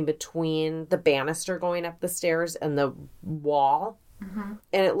there's something between the banister going up the stairs and the wall. Mm-hmm.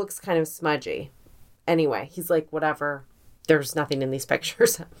 And it looks kind of smudgy. Anyway, he's like, whatever. There's nothing in these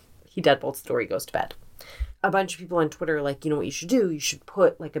pictures. He deadbolts the door. He goes to bed. A bunch of people on Twitter are like, you know what you should do? You should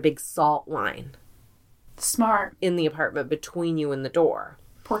put like a big salt line. Smart. In the apartment between you and the door.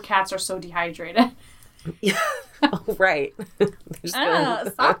 Poor cats are so dehydrated. Yeah. Oh, right.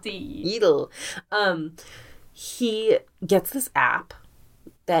 Salty. Eedle. He gets this app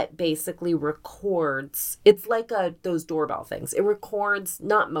that basically records. It's like those doorbell things. It records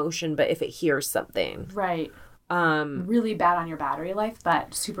not motion, but if it hears something. Right. Really bad on your battery life,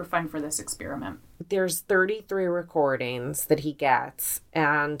 but super fun for this experiment. There's 33 recordings that he gets,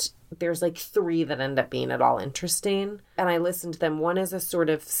 and there's like 3 that end up being at all interesting. And I listened to them. One is a sort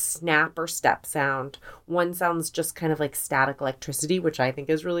of snap or step sound. One sounds just kind of like static electricity, which I think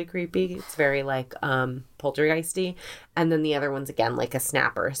is really creepy. It's very like poltergeisty. And then the other one's again like a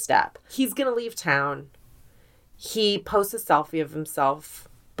snap or a step. He's going to leave town. He posts a selfie of himself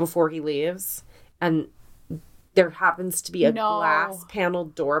before he leaves, and there happens to be a glass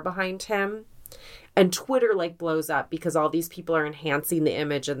paneled door behind him. And Twitter, like, blows up because all these people are enhancing the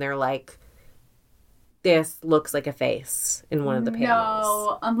image and they're like, this looks like a face in one of the panels.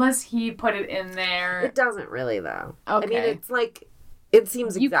 No, unless he put it in there. It doesn't really, though. Okay. I mean, it's like, it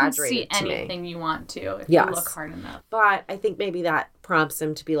seems exaggerated to me. You can see anything you want to if you look hard enough. But I think maybe that prompts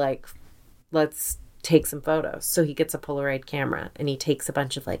him to be like, let's take some photos. So he gets a Polaroid camera and he takes a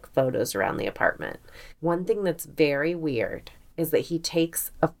bunch of, like, photos around the apartment. One thing that's very weird is that he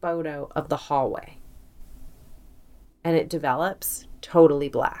takes a photo of the hallway. And it develops totally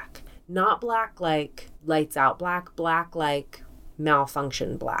black. Not black like lights out black, black like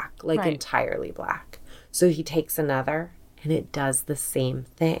malfunction black, like right. Entirely black. So he takes another and it does the same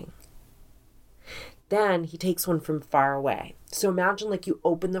thing. Then he takes one from far away. So imagine like you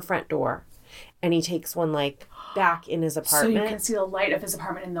open the front door and he takes one like back in his apartment. So you can see the light of his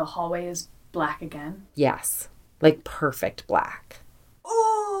apartment and the hallway is black again? Yes. Like perfect black.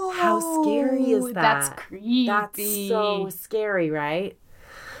 Oh, how scary is that? That's creepy. That's so scary, right?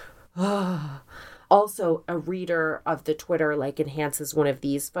 Also, a reader of the Twitter like enhances one of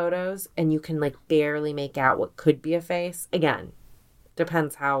these photos and you can like barely make out what could be a face. Again,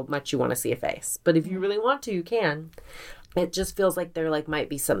 depends how much you want to see a face. But if you really want to, you can. It just feels like there like might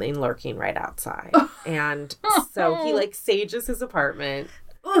be something lurking right outside. And so he like sages his apartment.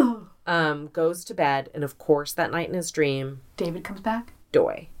 Goes to bed, and of course that night in his dream, David comes back?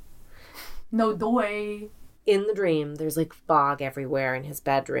 Doy. No doy. In the dream, there's like fog everywhere in his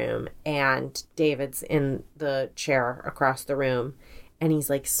bedroom, and David's in the chair across the room, and he's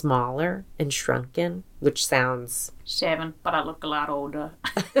like smaller and shrunken, which sounds... 7, but I look a lot older.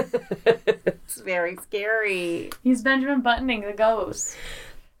 It's very scary. He's Benjamin Buttoning the ghost.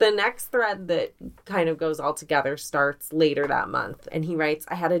 The next thread that kind of goes all together starts later that month. And he writes,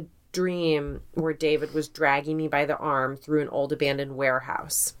 I had a dream where David was dragging me by the arm through an old abandoned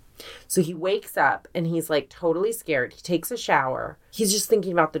warehouse. So he wakes up and he's like totally scared. He takes a shower. He's just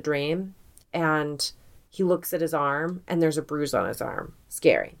thinking about the dream. And he looks at his arm and there's a bruise on his arm.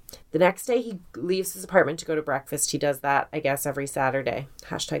 Scary. The next day he leaves his apartment to go to breakfast. He does that, I guess, every Saturday.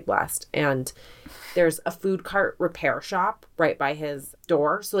 #blast. And there's a food cart repair shop right by his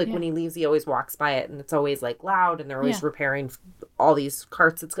door. So, like, when he leaves, he always walks by it. And it's always, like, loud. And they're always repairing all these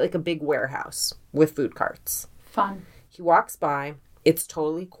carts. It's like a big warehouse with food carts. Fun. He walks by. It's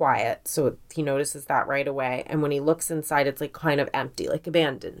totally quiet. So he notices that right away. And when he looks inside, it's, like, kind of empty, like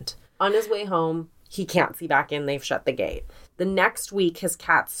abandoned. On his way home, he can't see back in. They've shut the gate. The next week, his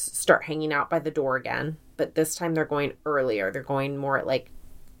cats start hanging out by the door again. But this time they're going earlier. They're going more at, like,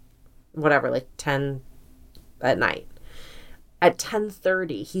 whatever, like 10 at night. At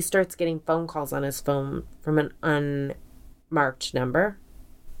 10:30, he starts getting phone calls on his phone from an unmarked number.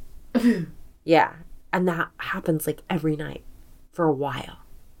 Yeah. And that happens like every night for a while.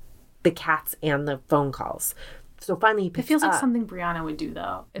 the cats and the phone calls. So finally he picks up. It feels like something Brianna would do,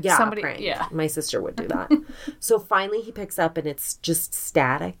 though. If yeah, somebody, prank. Yeah. My sister would do that. So finally he picks up and it's just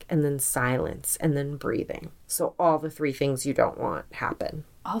static and then silence and then breathing. So all the three things you don't want happen.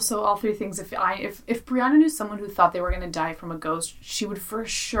 Also, all three things. If Brianna knew someone who thought they were going to die from a ghost, she would for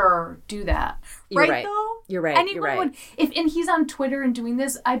sure do that. You're right. Though? You're right. Anyone You're right. would. And he's on Twitter and doing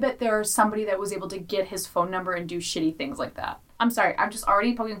this, I bet there's somebody that was able to get his phone number and do shitty things like that. I'm sorry. I'm just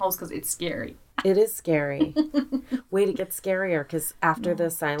already poking holes because it's scary. It is scary. Wait, it gets scarier because after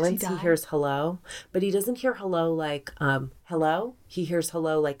the silence, he hears hello. But he doesn't hear hello like, hello. He hears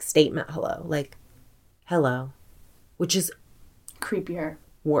hello like statement hello. Like, hello. Which is creepier.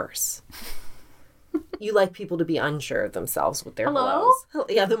 Worse. You like people to be unsure of themselves with their hellos.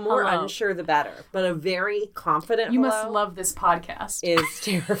 Yeah, the more unsure, the better. But a very confident You hello must love this podcast. Is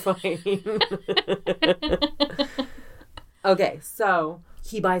terrifying. Okay, so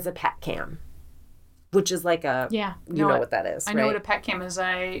he buys a pet cam. Which is like a... Yeah. You know what that is, I know what a pet cam is.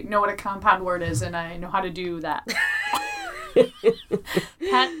 I know what a compound word is, and I know how to do that.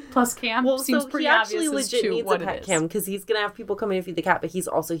 Pet plus cam seems pretty obvious. He actually legit needs a pet cam because he's going to have people come in and feed the cat, but he's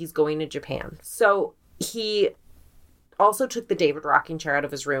going to Japan. So he also took the David rocking chair out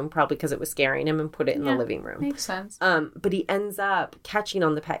of his room, probably because it was scaring him, and put it in the living room. Makes sense. But he ends up catching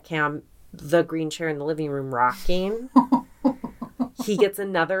on the pet cam the green chair in the living room rocking. He gets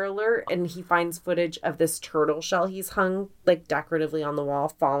another alert and he finds footage of this turtle shell he's hung like decoratively on the wall,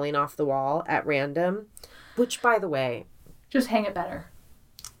 falling off the wall at random. Which, by the way... Just hang it better.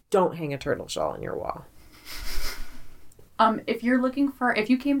 Don't hang a turtle shell on your wall. If you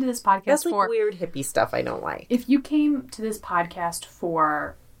came to this podcast That's like weird hippie stuff I don't like. If you came to this podcast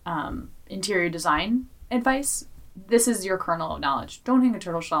for interior design advice, this is your kernel of knowledge. Don't hang a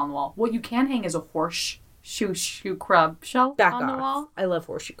turtle shell on the wall. What you can hang is a horseshoe crab shell on the wall. I love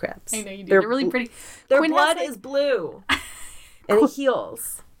horseshoe crabs. I know you do. They're really pretty. Their Quinn blood is blue. And it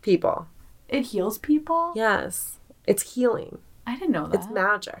heals people. It heals people? Yes. It's healing. I didn't know that. It's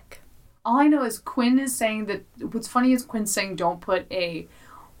magic. All I know is Quinn is saying that... What's funny is Quinn's saying don't put a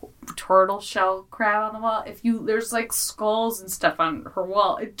turtle shell crab on the wall. There's like skulls and stuff on her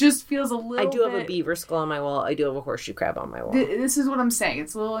wall. It just feels a little I do have a beaver skull on my wall. I do have a horseshoe crab on my wall. This is what I'm saying.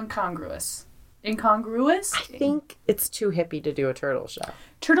 It's a little incongruous. Incongruous? I think it's too hippie to do a turtle shell.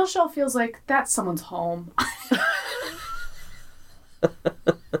 Turtle shell feels like that's someone's home.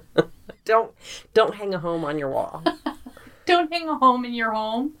 Don't hang a home on your wall. Don't hang a home in your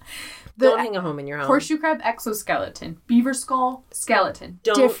home. Don't hang a home in your home. Horseshoe crab, exoskeleton. Beaver skull, skeleton.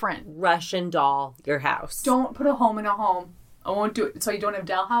 Don't different. Russian doll your house. Don't put a home in a home. I won't do it. So you don't have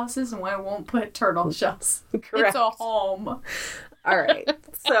doll houses, and I won't put turtle shells. Correct. It's a home. All right.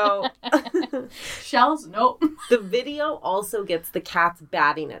 So shells? Nope. The video also gets the cats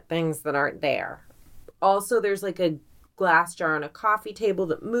batting at things that aren't there. Also, there's like a glass jar on a coffee table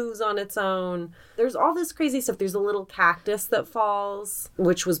that moves on its own. There's all this crazy stuff. There's a little cactus that falls,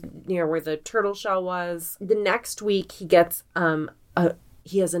 which was near where the turtle shell was. The next week, he gets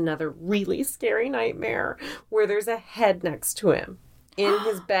he has another really scary nightmare where there's a head next to him in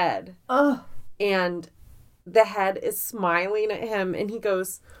his bed. And the head is smiling at him, and he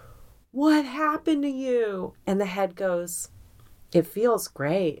goes, "What happened to you?" And the head goes, "It feels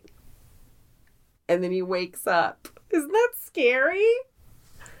great." And then he wakes up. Isn't that scary?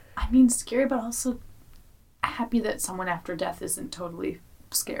 I mean, scary, but also happy that someone after death isn't totally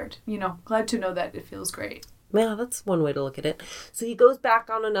scared. You know, glad to know that it feels great. Yeah, that's one way to look at it. So he goes back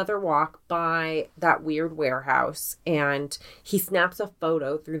on another walk by that weird warehouse, and he snaps a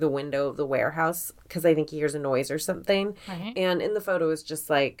photo through the window of the warehouse because I think he hears a noise or something. Right. And in the photo is just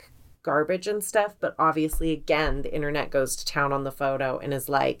like garbage and stuff, but obviously, again, the internet goes to town on the photo and is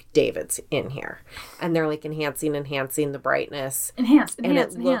like, David's in here. And they're like enhancing the brightness. Enhance. And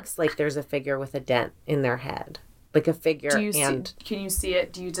it looks like there's a figure with a dent in their head. Like a figure. Can you see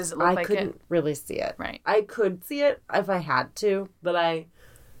it? Does it look like it? I couldn't really see it. Right. I could see it if I had to, but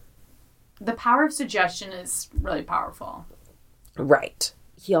the power of suggestion is really powerful. Right.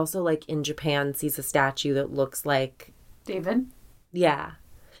 He also, like, in Japan, sees a statue that looks like... David? Yeah.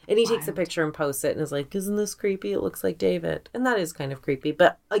 And he takes a picture and posts it and is like, "Isn't this creepy? It looks like David." And that is kind of creepy.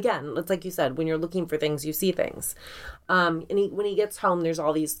 But again, it's like you said, when you're looking for things, you see things. And when he gets home, there's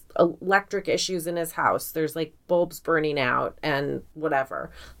all these electric issues in his house. There's like bulbs burning out and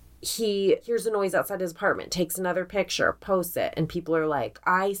whatever. He hears a noise outside his apartment, takes another picture, posts it. And people are like,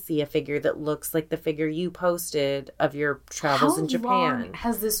 "I see a figure that looks like the figure you posted of your travels in Japan." How long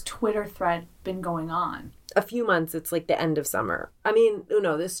has this Twitter thread been going on? A few months. It's like the end of summer. I mean,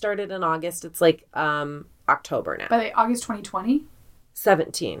 no, this started in August. It's like October now. By August 2020?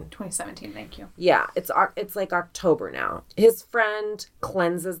 2017, thank you. Yeah, it's like October now. His friend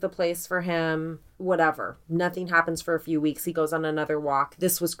cleanses the place for him. Whatever. Nothing happens for a few weeks. He goes on another walk.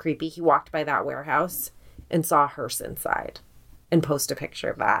 This was creepy. He walked by that warehouse and saw a hearse inside and posted a picture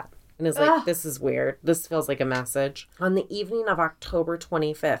of that. And is like, this is weird. This feels like a message. On the evening of October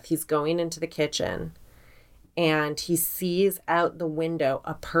 25th, he's going into the kitchen and he sees out the window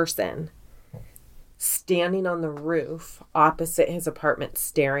a person standing on the roof opposite his apartment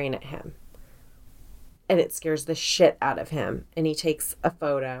staring at him. And it scares the shit out of him. And he takes a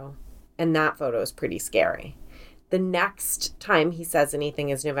photo. And that photo is pretty scary. The next time he says anything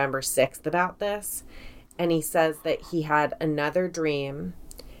is November 6th about this. And he says that he had another dream.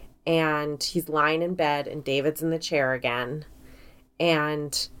 And he's lying in bed and David's in the chair again.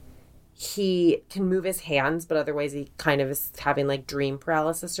 And he can move his hands, but otherwise he kind of is having like dream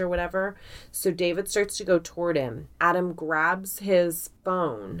paralysis or whatever. So David starts to go toward him. Adam grabs his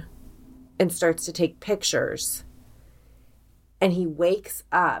phone and starts to take pictures. And he wakes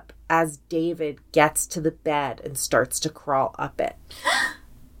up as David gets to the bed and starts to crawl up it.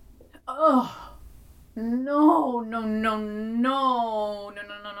 Oh, no.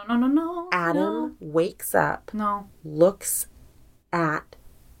 Adam wakes up, looks at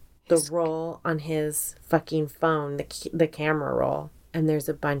the roll on his fucking phone, the camera roll, and there's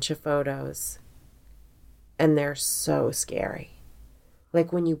a bunch of photos. And they're so scary.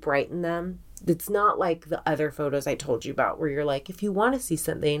 Like when you brighten them, it's not like the other photos I told you about where you're like, if you want to see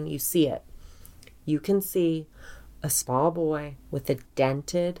something, you see it. You can see a small boy with a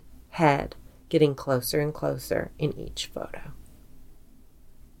dented head getting closer and closer in each photo.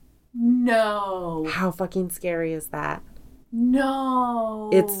 No. How fucking scary is that? No.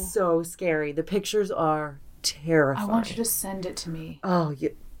 It's so scary. The pictures are terrifying. I want you to send it to me. Oh,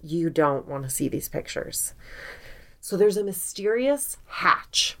 you don't want to see these pictures. So there's a mysterious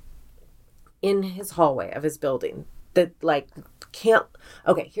hatch in his hallway of his building that like can't...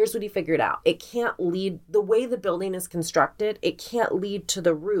 Okay, here's what he figured out. It can't lead... The way the building is constructed, it can't lead to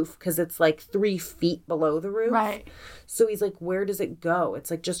the roof because it's like 3 feet below the roof. Right. So he's like, where does it go? It's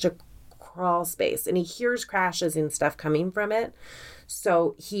like just a crawl space. And he hears crashes and stuff coming from it.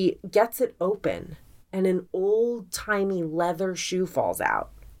 So he gets it open and an old-timey leather shoe falls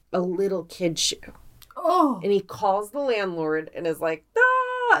out. A little kid shoe. Oh. And he calls the landlord and is like,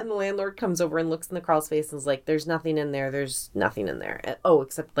 ah! And the landlord comes over and looks in the crawl space and is like, there's nothing in there. There's nothing in there. Oh,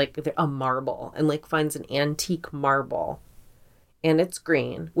 except like a marble. And like finds an antique marble. And it's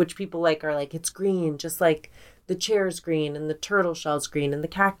green, which people like are like, it's green, just like the chair's green and the turtle shell's green and the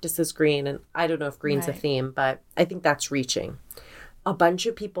cactus is green. And I don't know if green's a theme, but I think that's reaching. A bunch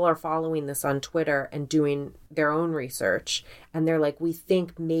of people are following this on Twitter and doing their own research. And they're like, we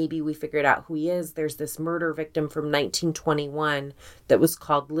think maybe we figured out who he is. There's this murder victim from 1921 that was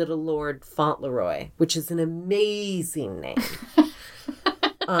called Little Lord Fauntleroy, which is an amazing name.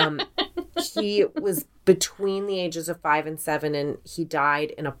 He was between the ages of 5 and 7, and he died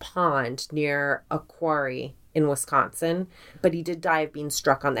in a pond near a quarry in Wisconsin. But he did die of being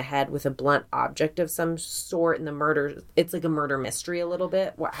struck on the head with a blunt object of some sort. And the murder, it's like a murder mystery a little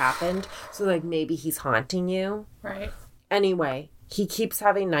bit, what happened. So like maybe he's haunting you. Right. Anyway, he keeps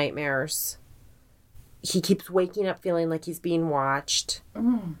having nightmares. He keeps waking up feeling like he's being watched.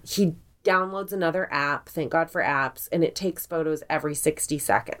 He downloads another app, thank God for apps, and it takes photos every 60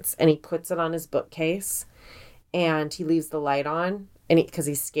 seconds. And he puts it on his bookcase, and he leaves the light on, and because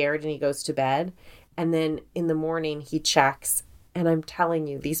he's scared, and he goes to bed. And then in the morning, he checks, and I'm telling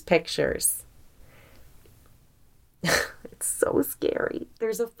you, these pictures, it's so scary.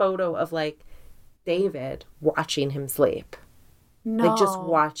 There's a photo of, like, David watching him sleep. No. Like, just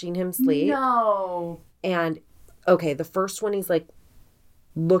watching him sleep. No. And, okay, the first one, he's, like,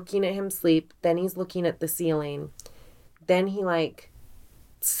 looking at him sleep. Then he's looking at the ceiling. Then he, like,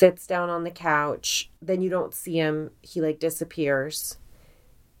 sits down on the couch. Then you don't see him. He, like, disappears.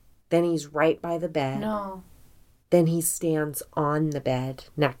 Then he's right by the bed. No. Then he stands on the bed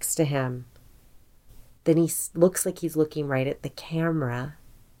next to him. Then he looks like he's looking right at the camera.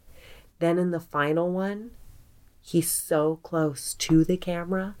 Then in the final one, he's so close to the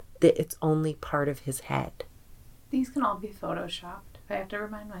camera that it's only part of his head. These can all be photoshopped. I have to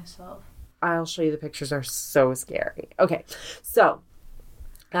remind myself. I'll show you the pictures are so scary. Okay, so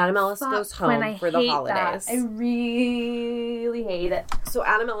Adam Ellis goes home for the holidays. I really hate it. So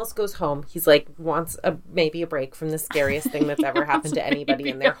Adam Ellis goes home. He's like, wants maybe a break from the scariest thing that's ever happened to anybody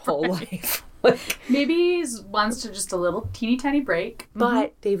in their whole life. Maybe he wants to just a little teeny tiny break.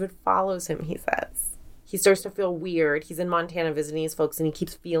 But David follows him, he says. he starts to feel weird. He's in Montana visiting his folks, and he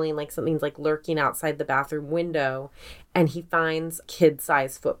keeps feeling like something's like lurking outside the bathroom window. And he finds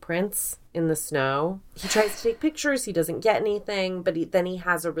kid-sized footprints in the snow. He tries to take pictures. He doesn't get anything, but then he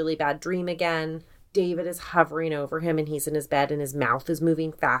has a really bad dream again. David is hovering over him, and he's in his bed, and his mouth is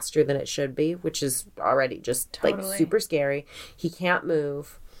moving faster than it should be, which is already just like super scary. He can't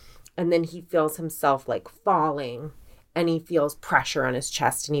move. And then he feels himself like falling, and he feels pressure on his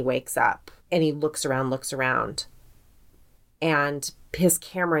chest, and he wakes up. And he looks around, and his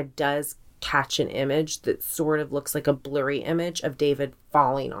camera does catch an image that sort of looks like a blurry image of David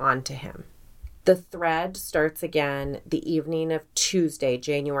falling onto him. The thread starts again the evening of Tuesday,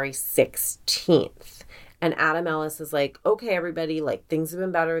 January 16th. And Adam Ellis is like, okay, everybody, like, things have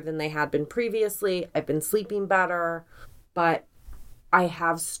been better than they had been previously. I've been sleeping better, but I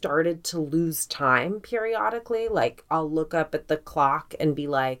have started to lose time periodically. Like, I'll look up at the clock and be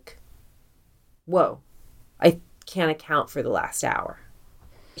like, whoa, I can't account for the last hour.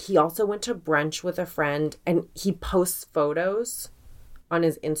 He also went to brunch with a friend, and he posts photos on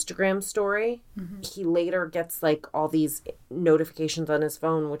his Instagram story. Mm-hmm. He later gets like all these notifications on his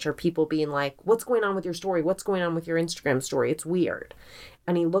phone, which are people being like, what's going on with your story? What's going on with your Instagram story? It's weird.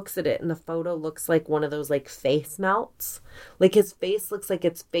 And he looks at it, and the photo looks like one of those like face melts. Like his face looks like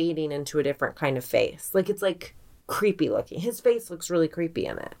it's fading into a different kind of face. Like it's like creepy looking. His face looks really creepy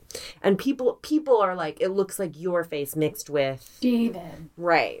in it. And people are like, it looks like your face mixed with David.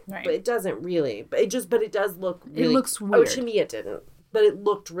 Right. But it doesn't really. But it does look really, it looks weird. Oh, to me it didn't. But it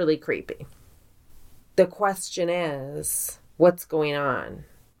looked really creepy. The question is, what's going on,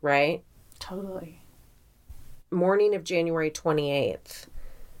 right? Totally. Morning of January 28th,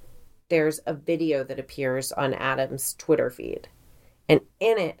 there's a video that appears on Adam's Twitter feed. And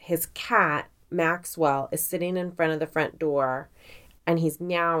in it, his cat, Maxwell, is sitting in front of the front door, and he's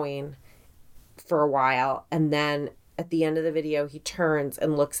meowing for a while. And then at the end of the video, he turns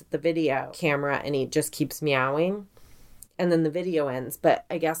and looks at the video camera, and he just keeps meowing. And then the video ends. But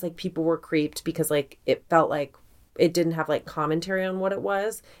I guess like people were creeped because like it felt like it didn't have like commentary on what it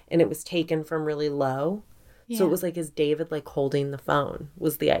was, and it was taken from really low. Yeah. So it was like, is David like holding the phone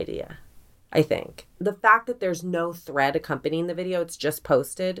was the idea, I think. The fact that there's no thread accompanying the video, it's just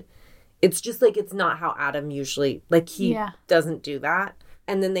posted. It's just like, it's not how Adam usually, like he doesn't do that.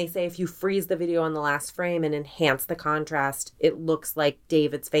 And then they say if you freeze the video on the last frame and enhance the contrast, it looks like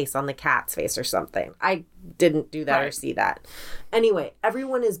David's face on the cat's face or something. I didn't do that or see that. Anyway,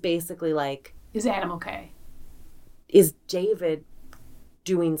 everyone is basically like, is Adam okay? Is David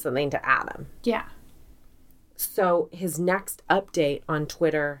doing something to Adam? Yeah. So his next update on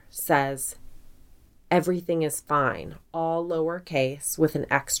Twitter says, everything is fine, all lowercase with an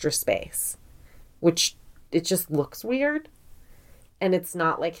extra space, which it just looks weird. And it's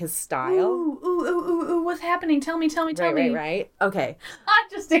not like his style. Ooh, what's happening? Tell me. Right. Okay. I'm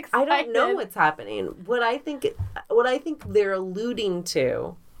just excited. I don't know what's happening. What I think they're alluding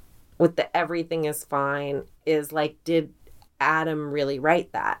to with the everything is fine is like, did Adam really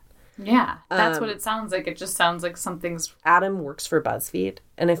write that? Yeah, that's what it sounds like. It just sounds like something's... Adam works for BuzzFeed,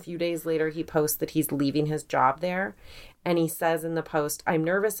 and a few days later he posts that he's leaving his job there. And he says in the post, I'm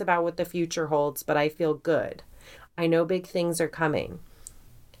nervous about what the future holds, but I feel good. I know big things are coming.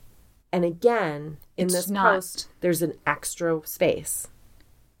 And again, in this post, there's an extra space,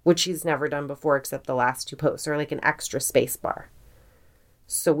 which he's never done before except the last two posts, or like an extra space bar.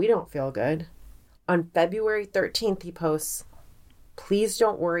 So we don't feel good. On February 13th, he posts, please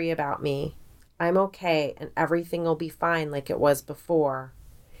don't worry about me. I'm okay, and everything will be fine like it was before.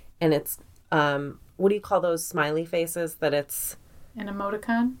 And it's, what do you call those smiley faces that it's... An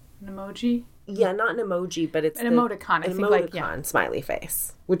emoticon? An emoji? Yeah, not an emoji, but it's an emoticon. I think like, yeah. Smiley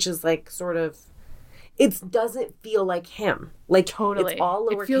face, which is like sort of, it doesn't feel like him. Like totally, it's all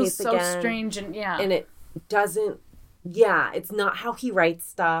lowercase. It feels so again, strange and and it doesn't. Yeah, it's not how he writes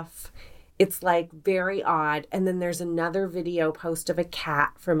stuff. It's like very odd. And then there's another video post of a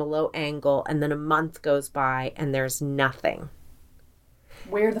cat from a low angle, and then a month goes by and there's nothing.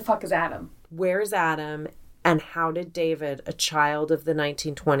 Where the fuck is Adam? Where's Adam? And how did David, a child of the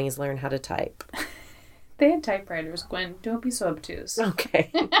 1920s, learn how to type? They had typewriters, Gwen. Don't be so obtuse.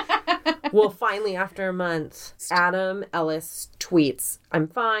 Okay. Well, finally, after a month, Adam Ellis tweets, I'm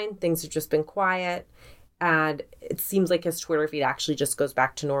fine. Things have just been quiet. And it seems like his Twitter feed actually just goes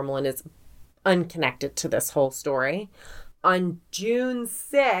back to normal and is unconnected to this whole story. On June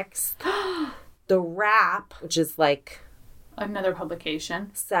 6th, The Wrap, which is like... another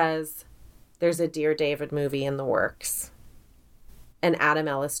publication, says... there's a Dear David movie in the works. And Adam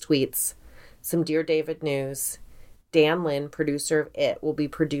Ellis tweets some Dear David news. Dan Lin, producer of It, will be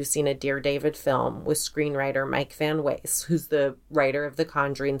producing a Dear David film with screenwriter Mike Van Wees, who's the writer of the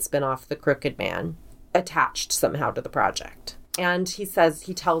Conjuring spinoff The Crooked Man, attached somehow to the project. And he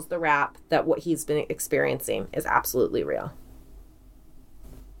tells the Wrap that what he's been experiencing is absolutely real.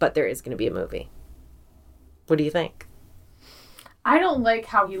 But there is going to be a movie. What do you think? I don't like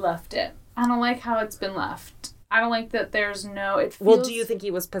how he left it. I don't like how it's been left. I don't like that there's no... Well, do you think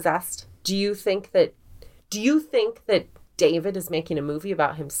he was possessed? Do you think that David is making a movie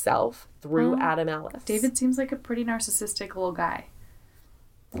about himself through Adam Ellis? David seems like a pretty narcissistic little guy.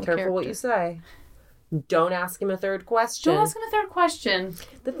 Careful what you say. Don't ask him a third question. Don't ask him a third question.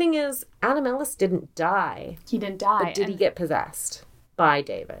 The thing is, Adam Ellis didn't die. He didn't die. But did he get possessed by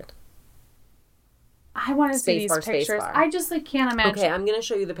David? I want to see these pictures. I just can't imagine. Okay, I'm going to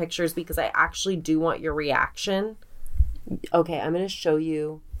show you the pictures because I actually do want your reaction. Okay, I'm going to show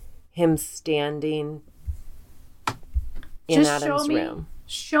you him standing in Adam's room.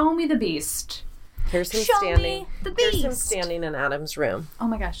 Show me the beast. Here's him standing. The beast. Here's him standing in Adam's room. Oh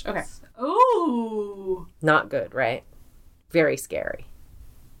my gosh. Okay. Ooh. Not good, right? Very scary.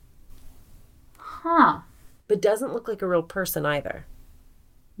 Huh. But doesn't look like a real person either.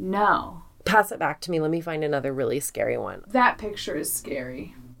 No. Pass it back to me. Let me find another really scary one. That picture is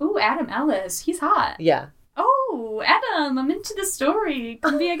scary. Ooh, Adam Ellis. He's hot. Yeah. Oh, Adam, I'm into the story.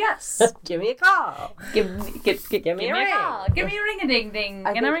 Come be a guest. Give me a call. Give me a ring. Call. Give me a ring-a-ding-ding.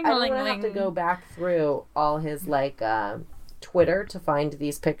 I'm going to have to go back through all his, Twitter to find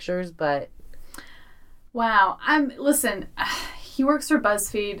these pictures, but... Wow. Listen, he works for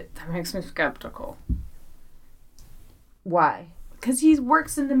BuzzFeed. That makes me skeptical. Why? Because he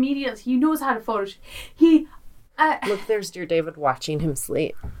works in the media. He knows how to Photoshop. Look, there's Dear David watching him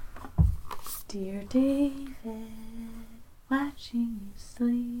sleep. Dear David, watching you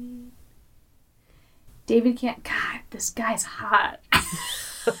sleep. David can't... God, this guy's hot.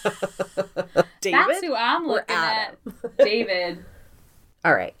 David? That's who I'm looking at. David.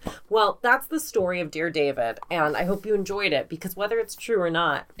 All right. Well, that's the story of Dear David, and I hope you enjoyed it, because whether it's true or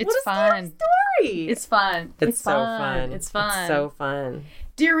not, it's fun. Story. It's fun. It's so fun. It's fun. It's so fun.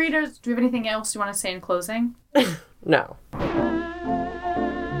 Dear readers, do you have anything else you want to say in closing? No.